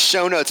link in our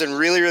show notes, and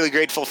really, really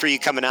grateful for you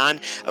coming on.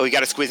 We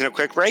got to squeeze in a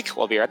quick break.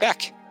 We'll be right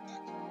back.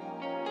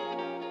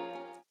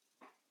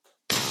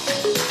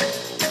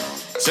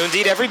 So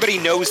indeed, everybody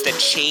knows that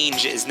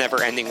change is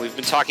never ending. We've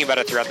been talking about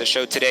it throughout the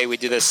show today. We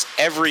do this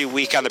every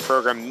week on the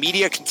program.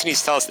 Media continues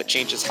to tell us that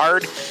change is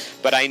hard,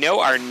 but I know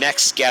our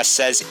next guest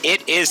says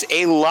it is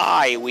a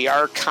lie. We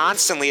are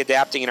constantly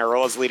adapting in our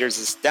role as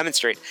leaders to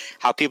demonstrate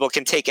how people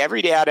can take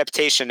everyday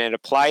adaptation and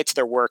apply it to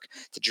their work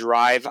to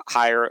drive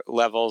higher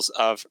levels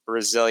of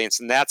resilience.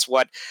 And that's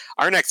what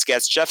our next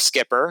guest, Jeff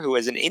Skipper, who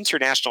is an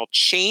international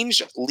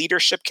change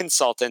leadership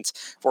consultant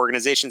for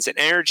organizations in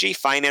energy,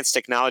 finance,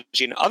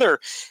 technology, and other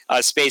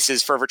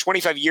spaces for over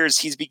 25 years.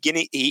 He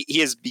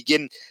is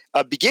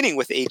beginning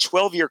with a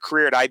 12-year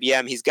career at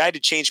IBM. He's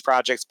guided change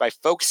projects by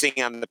focusing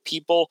on the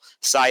people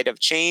side of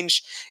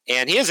change.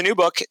 And he has a new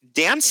book,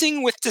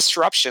 Dancing with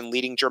Disruption,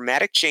 Leading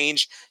Dramatic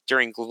Change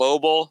During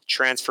Global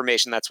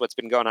Transformation. That's what's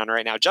been going on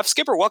right now. Jeff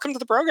Skipper, welcome to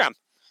the program.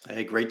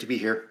 Hey, great to be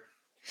here.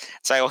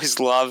 So I always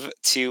love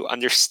to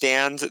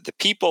understand the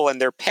people and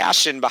their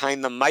passion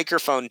behind the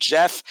microphone.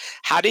 Jeff,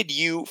 how did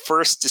you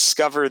first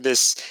discover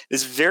this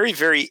very,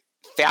 very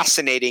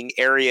fascinating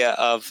area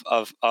of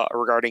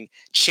regarding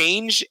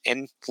change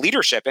and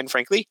leadership, and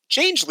frankly,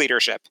 change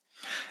leadership?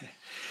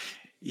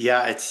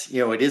 Yeah,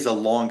 it is a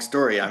long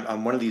story.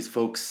 I'm one of these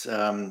folks,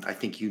 I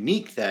think,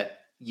 unique that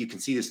you can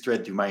see this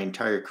thread through my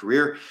entire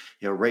career.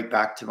 Right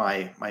back to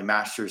my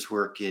master's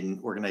work in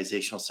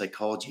organizational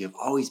psychology. I've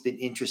always been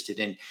interested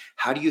in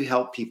how do you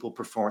help people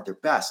perform at their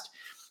best.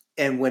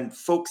 And when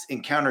folks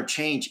encounter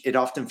change, it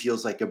often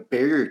feels like a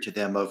barrier to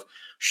them of,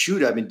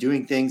 shoot, I've been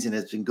doing things and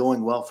it's been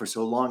going well for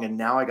so long, and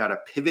now I got to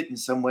pivot in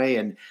some way,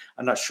 and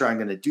I'm not sure I'm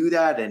going to do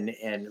that. And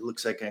it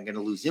looks like I'm going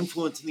to lose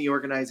influence in the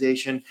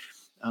organization.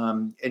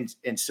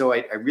 And so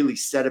I really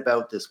set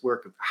about this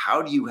work of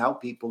how do you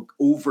help people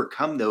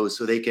overcome those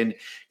so they can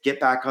get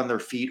back on their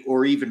feet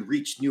or even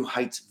reach new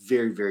heights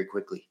very, very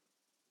quickly.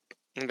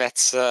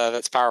 That's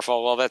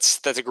powerful. Well, that's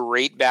a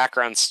great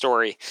background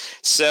story.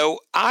 So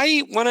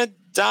I want to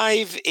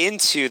dive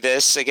into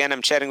this again.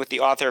 I'm chatting with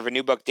the author of a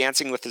new book,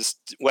 "Dancing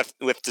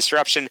with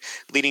Disruption: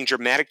 Leading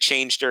Dramatic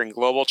Change During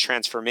Global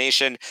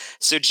Transformation."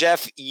 So,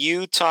 Jeff,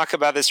 you talk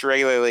about this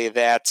regularly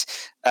that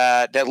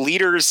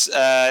leaders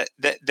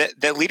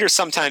that leaders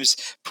sometimes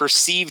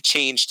perceive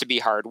change to be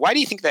hard. Why do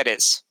you think that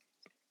is?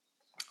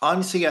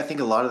 Honestly, I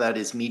think a lot of that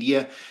is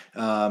media.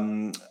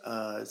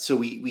 So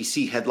we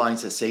see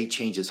headlines that say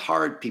change is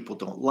hard. People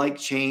don't like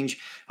change.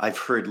 I've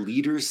heard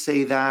leaders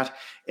say that.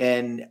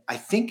 And I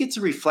think it's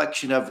a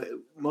reflection of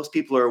most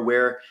people are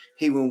aware,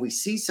 hey, when we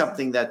see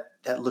something that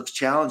looks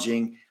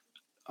challenging,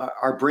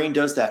 our brain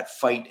does that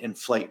fight and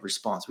flight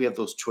response. We have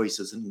those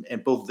choices,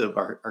 and both of them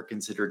are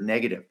considered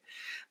negative.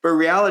 But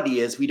reality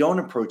is we don't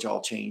approach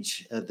all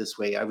change this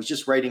way. I was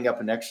just writing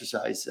up an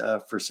exercise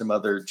for some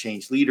other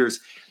change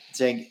leaders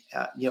saying,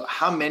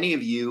 how many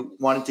of you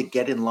wanted to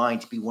get in line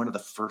to be one of the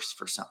first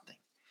for something?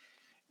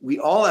 We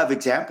all have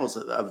examples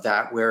of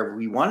that where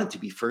we wanted to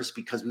be first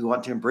because we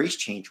want to embrace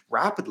change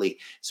rapidly.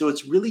 So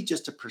it's really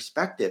just a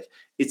perspective.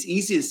 It's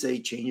easy to say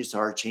change is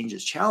hard, change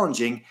is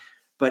challenging,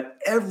 but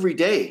every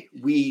day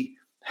we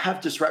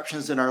have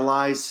disruptions in our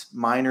lives,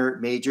 minor,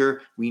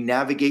 major. We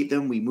navigate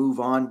them, we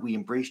move on, we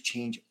embrace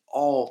change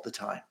all the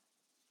time.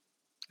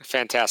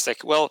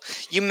 Fantastic. Well,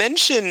 you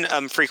mention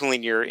frequently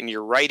in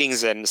your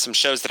writings and some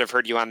shows that I've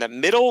heard you on that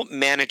middle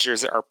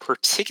managers are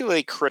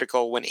particularly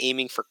critical when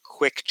aiming for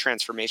quick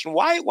transformation.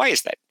 Why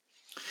is that?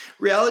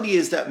 Reality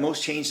is that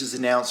most change is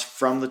announced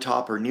from the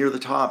top or near the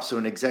top. So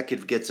an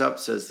executive gets up,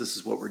 says, this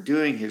is what we're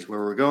doing, here's where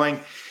we're going.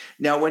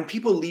 Now, when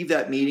people leave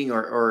that meeting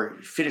or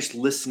finish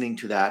listening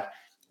to that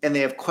and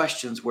they have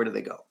questions, where do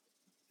they go?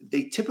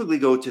 They typically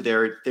go to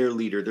their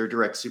leader, their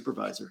direct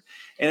supervisor.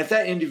 And if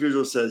that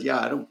individual says, yeah,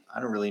 I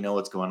don't really know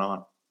what's going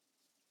on.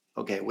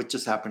 Okay, what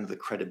just happened to the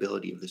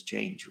credibility of this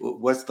change?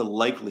 What's the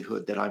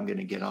likelihood that I'm going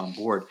to get on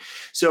board?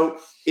 So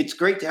it's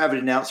great to have it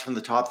announced from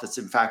the top. That's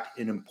in fact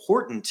an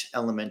important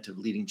element of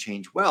leading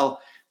change well.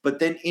 But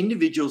then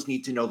individuals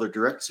need to know their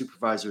direct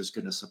supervisor is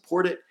going to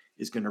support it,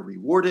 is going to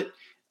reward it,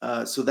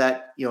 so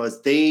that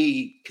as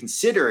they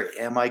consider,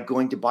 am I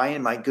going to buy in?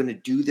 Am I going to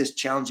do this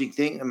challenging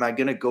thing? Am I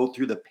going to go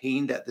through the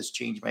pain that this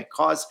change might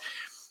cause?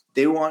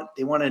 They want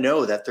to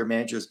know that their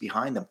manager is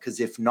behind them, because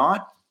if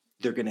not,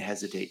 they're going to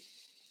hesitate.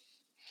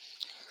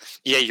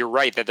 Yeah, you're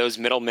right that those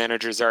middle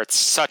managers are at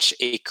such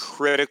a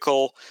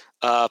critical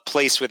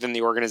place within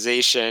the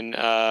organization.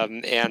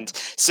 And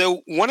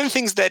so one of the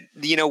things that,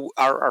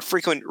 our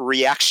frequent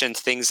reaction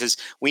to things is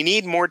we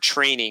need more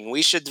training.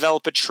 We should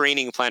develop a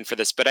training plan for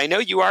this. But I know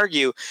you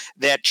argue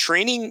that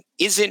training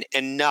isn't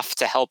enough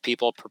to help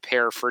people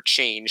prepare for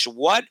change.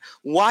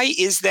 Why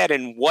is that,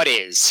 and what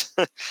is?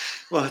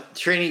 Well,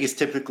 training is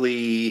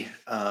typically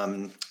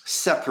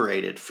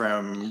separated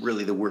from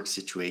really the work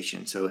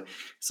situation. So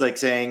it's like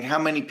saying, how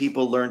many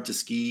people learn to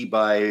ski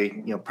by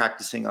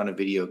practicing on a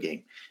video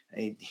game?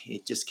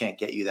 It just can't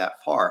get you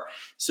that far.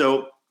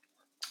 So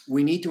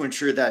we need to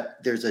ensure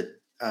that there's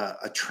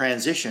a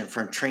transition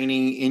from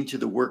training into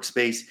the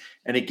workspace.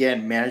 And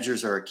again,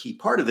 managers are a key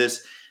part of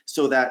this,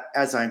 so that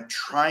as I'm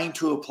trying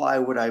to apply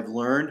what I've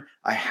learned,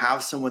 I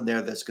have someone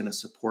there that's going to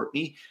support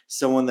me,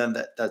 someone then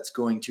that's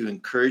going to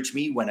encourage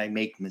me when I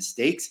make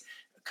mistakes,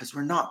 because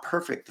we're not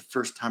perfect the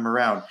first time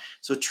around.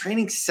 So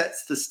training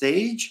sets the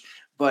stage,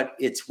 but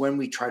it's when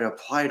we try to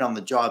apply it on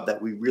the job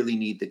that we really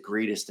need the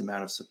greatest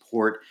amount of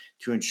support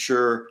to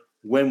ensure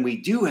when we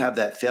do have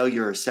that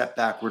failure or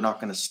setback, we're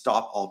not going to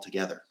stop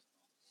altogether.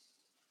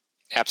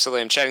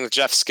 Absolutely. I'm chatting with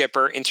Jeff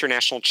Skipper,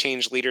 international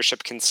change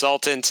leadership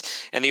consultant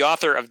and the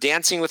author of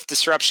Dancing with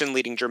Disruption: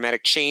 Leading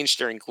Dramatic Change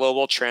During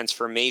Global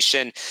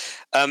Transformation.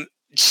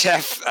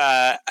 Jeff,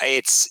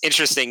 it's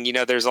interesting.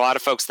 There's a lot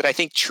of folks that I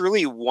think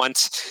truly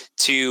want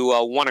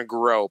to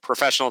grow.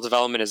 Professional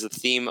development is the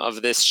theme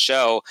of this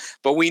show,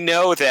 but we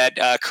know that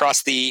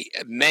across the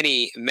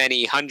many,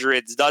 many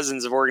hundreds,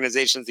 dozens of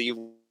organizations that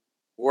you've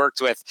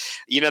worked with,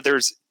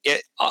 there's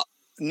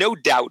no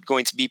doubt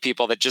going to be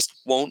people that just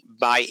won't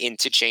buy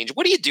into change.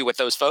 What do you do with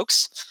those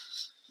folks?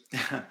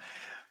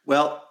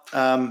 Well,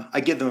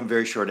 I give them a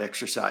very short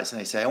exercise,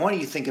 and I say, I want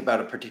you to think about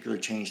a particular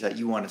change that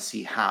you want to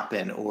see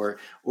happen, or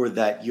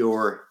that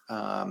you're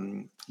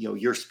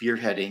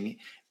spearheading,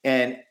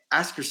 and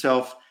ask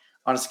yourself,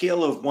 on a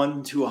scale of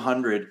 1 to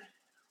 100,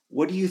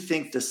 what do you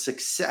think the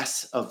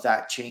success of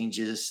that change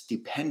is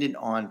dependent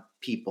on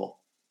people?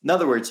 In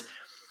other words,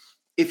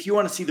 if you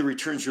want to see the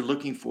returns you're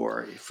looking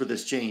for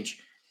this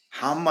change,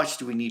 how much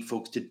do we need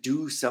folks to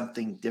do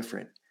something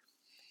different?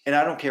 And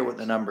I don't care what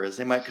the number is.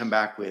 They might come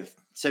back with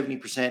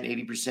 70%,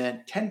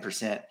 80%,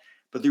 10%.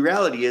 But the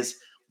reality is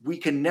we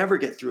can never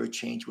get through a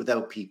change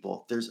without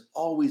people. There's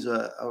always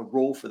a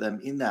role for them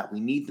in that. We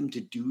need them to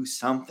do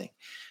something.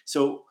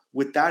 So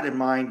with that in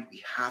mind,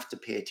 we have to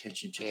pay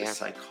attention to the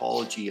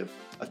psychology of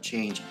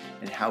change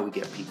and how we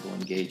get people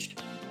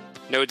engaged.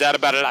 No doubt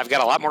about it. I've got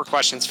a lot more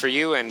questions for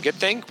you, and good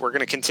thing we're going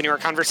to continue our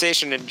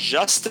conversation in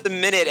just a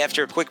minute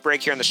after a quick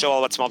break here on the show all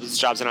about small business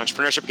jobs and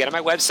entrepreneurship. Get on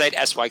my website,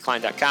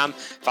 syklein.com.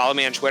 Follow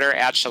me on Twitter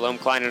 @Shalom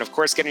Klein, and of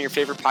course, get on your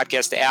favorite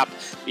podcast app.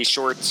 Be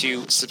sure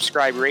to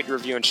subscribe, rate,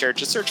 review, and share.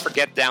 Just search for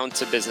Get Down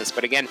to Business.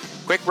 But again,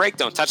 quick break.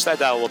 Don't touch that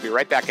dial. We'll be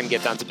right back and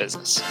Get Down to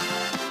Business.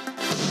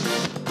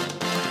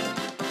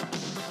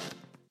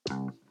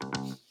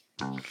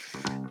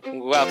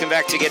 Welcome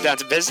back to Get Down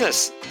to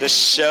Business, the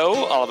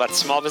show all about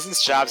small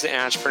business, jobs, and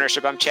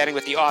entrepreneurship. I'm chatting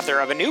with the author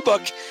of a new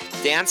book,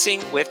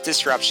 Dancing with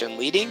Disruption,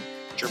 Leading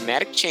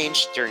Dramatic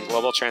Change During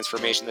Global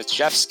Transformation. That's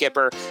Jeff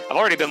Skipper. I've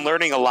already been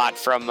learning a lot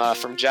from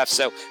Jeff,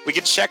 so we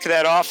can check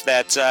that off,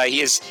 that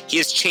he is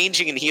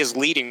changing and he is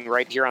leading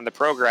right here on the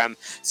program.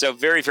 So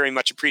very, very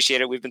much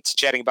appreciate it. We've been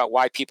chatting about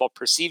why people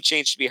perceive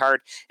change to be hard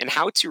and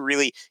how to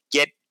really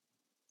get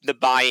the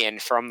buy-in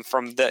from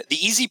the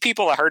easy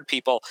people, the hard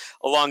people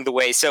along the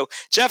way. So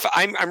Jeff,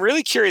 I'm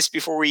really curious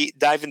before we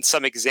dive into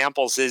some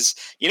examples is,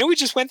 we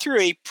just went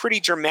through a pretty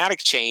dramatic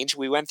change.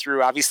 We went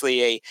through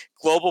obviously a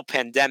global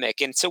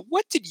pandemic. And so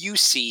what did you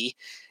see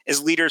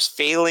as leaders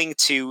failing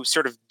to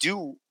sort of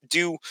do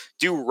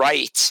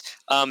right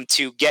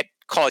to get,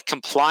 call it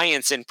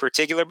compliance in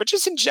particular, but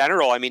just in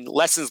general, I mean,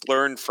 lessons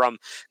learned from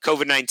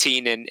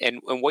COVID-19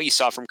 and what you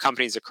saw from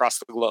companies across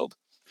the globe?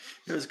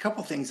 There's a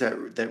couple things that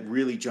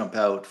really jump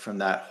out from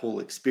that whole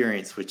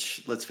experience,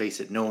 which, let's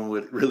face it, no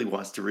one really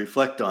wants to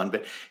reflect on,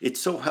 but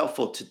it's so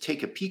helpful to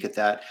take a peek at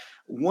that.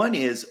 One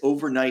is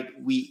overnight,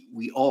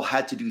 we all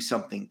had to do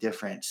something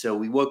different. So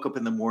we woke up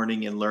in the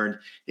morning and learned,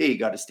 hey, you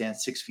got to stand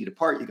 6 feet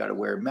apart. You got to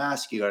wear a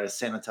mask. You got to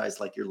sanitize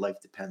like your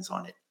life depends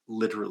on it,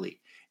 literally.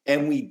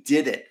 And we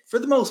did it for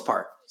the most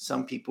part.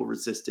 Some people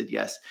resisted,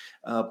 yes,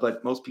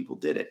 but most people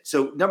did it.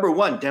 So number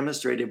one,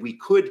 demonstrated we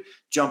could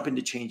jump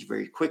into change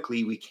very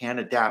quickly. We can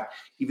adapt,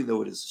 even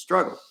though it is a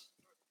struggle.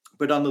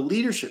 But on the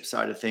leadership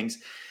side of things,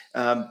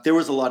 there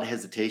was a lot of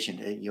hesitation.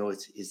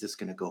 Is this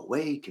going to go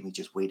away? Can we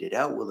just wait it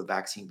out? Will the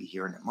vaccine be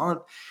here in a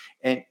month?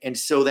 And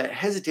so that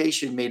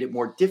hesitation made it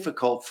more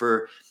difficult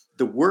for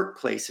the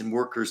workplace and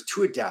workers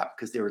to adapt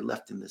because they were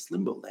left in this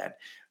limbo land.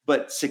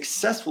 But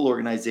successful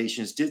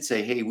organizations did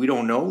say, hey, we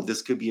don't know.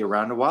 This could be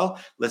around a while.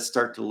 Let's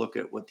start to look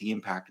at what the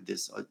impact of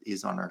this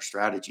is on our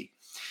strategy.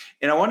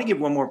 And I want to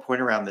give one more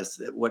point around this,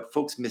 that what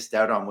folks missed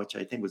out on, which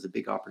I think was a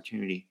big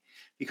opportunity,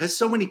 because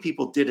so many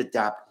people did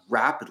adapt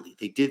rapidly.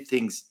 They did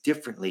things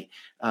differently,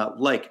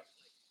 like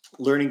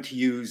learning to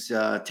use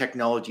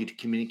technology to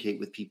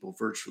communicate with people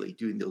virtually,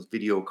 doing those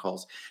video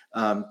calls,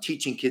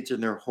 teaching kids in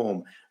their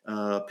home,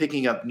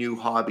 picking up new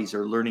hobbies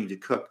or learning to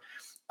cook.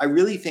 I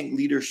really think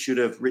leaders should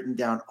have written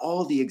down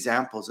all the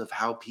examples of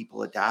how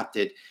people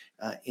adapted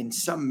in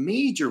some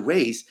major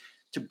ways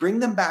to bring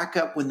them back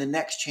up when the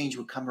next change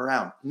would come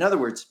around. In other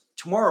words,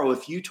 tomorrow,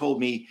 if you told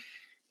me,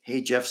 hey,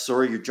 Jeff,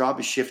 sorry, your job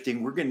is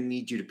shifting. We're going to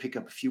need you to pick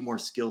up a few more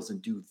skills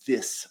and do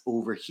this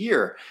over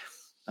here.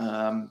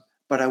 But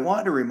I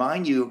want to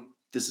remind you,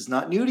 this is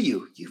not new to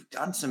you. You've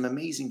done some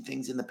amazing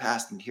things in the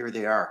past, and here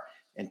they are,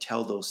 and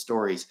tell those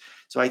stories.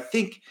 So I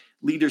think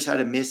leaders had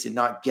a miss in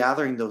not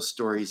gathering those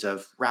stories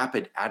of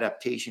rapid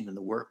adaptation in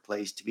the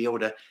workplace to be able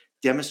to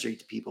demonstrate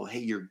to people, hey,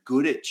 you're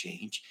good at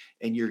change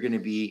and you're going to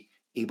be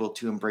able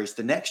to embrace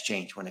the next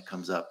change when it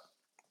comes up.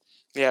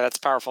 Yeah, that's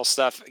powerful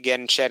stuff.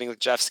 Again, chatting with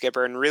Jeff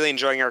Skipper and really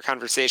enjoying our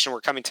conversation.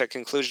 We're coming to a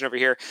conclusion over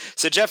here.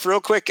 So, Jeff,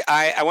 real quick,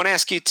 I want to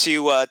ask you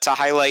to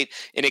highlight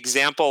an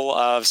example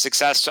of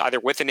success, either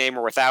with a name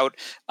or without,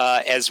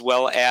 as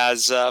well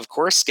as, of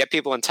course, get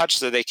people in touch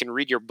so they can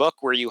read your book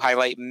where you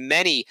highlight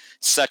many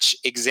such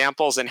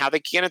examples and how they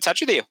can get in touch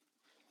with you.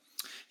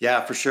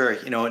 Yeah, for sure.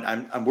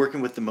 I'm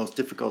working with the most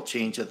difficult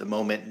change at the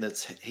moment, and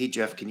that's, hey,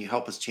 Jeff, can you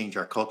help us change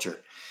our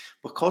culture?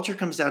 Well, culture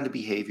comes down to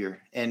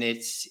behavior, and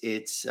it's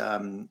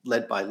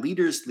led by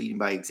leaders, leading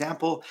by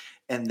example,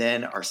 and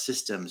then our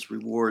systems,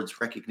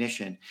 rewards,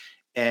 recognition.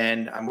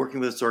 And I'm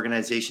working with this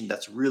organization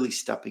that's really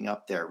stepping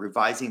up there,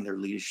 revising their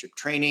leadership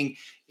training,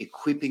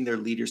 equipping their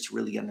leaders to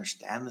really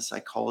understand the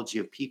psychology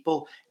of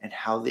people and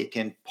how they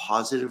can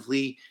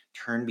positively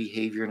turn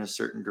behavior in a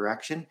certain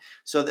direction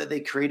so that they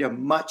create a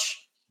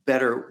much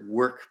better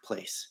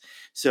workplace.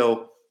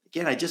 So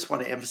again, I just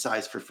want to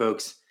emphasize for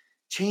folks,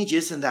 change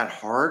isn't that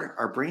hard.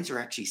 Our brains are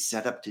actually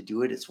set up to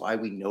do it. It's why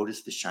we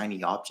notice the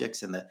shiny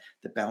objects and the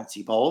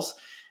bouncy balls.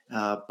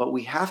 But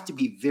we have to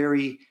be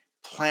very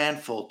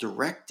planful,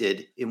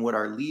 directed in what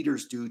our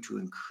leaders do to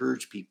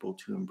encourage people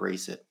to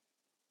embrace it.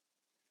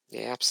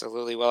 Yeah,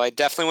 absolutely. Well, I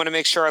definitely want to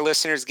make sure our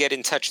listeners get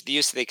in touch with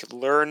you so they could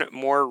learn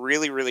more,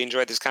 really, really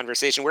enjoy this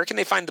conversation. Where can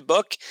they find the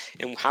book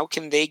and how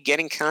can they get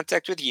in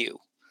contact with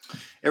you?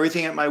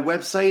 Everything at my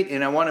website.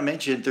 And I want to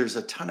mention there's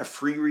a ton of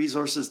free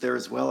resources there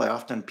as well. I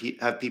often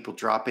have people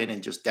drop in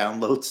and just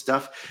download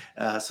stuff.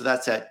 So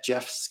that's at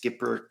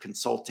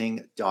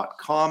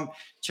jeffskipperconsulting.com.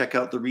 Check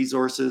out the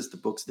resources, the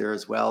book's there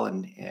as well,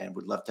 and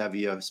would love to have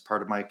you as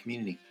part of my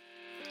community.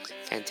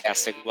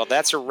 Fantastic. Well,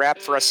 that's a wrap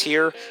for us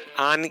here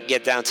on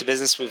Get Down to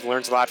Business. We've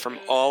learned a lot from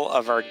all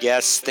of our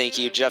guests. Thank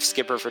you, Jeff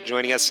Skipper, for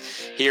joining us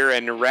here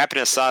and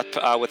wrapping us up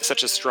with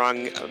such a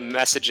strong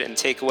message and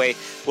takeaway.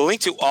 We'll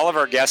link to all of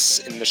our guests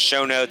in the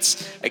show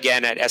notes,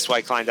 again, at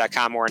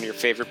syklein.com or on your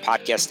favorite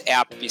podcast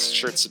app. Be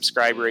sure to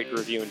subscribe, rate,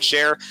 review, and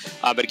share.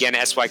 But again,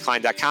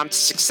 syklein.com. To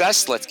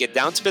success, let's get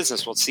down to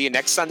business. We'll see you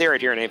next Sunday right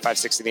here on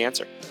 8560 The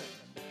Answer.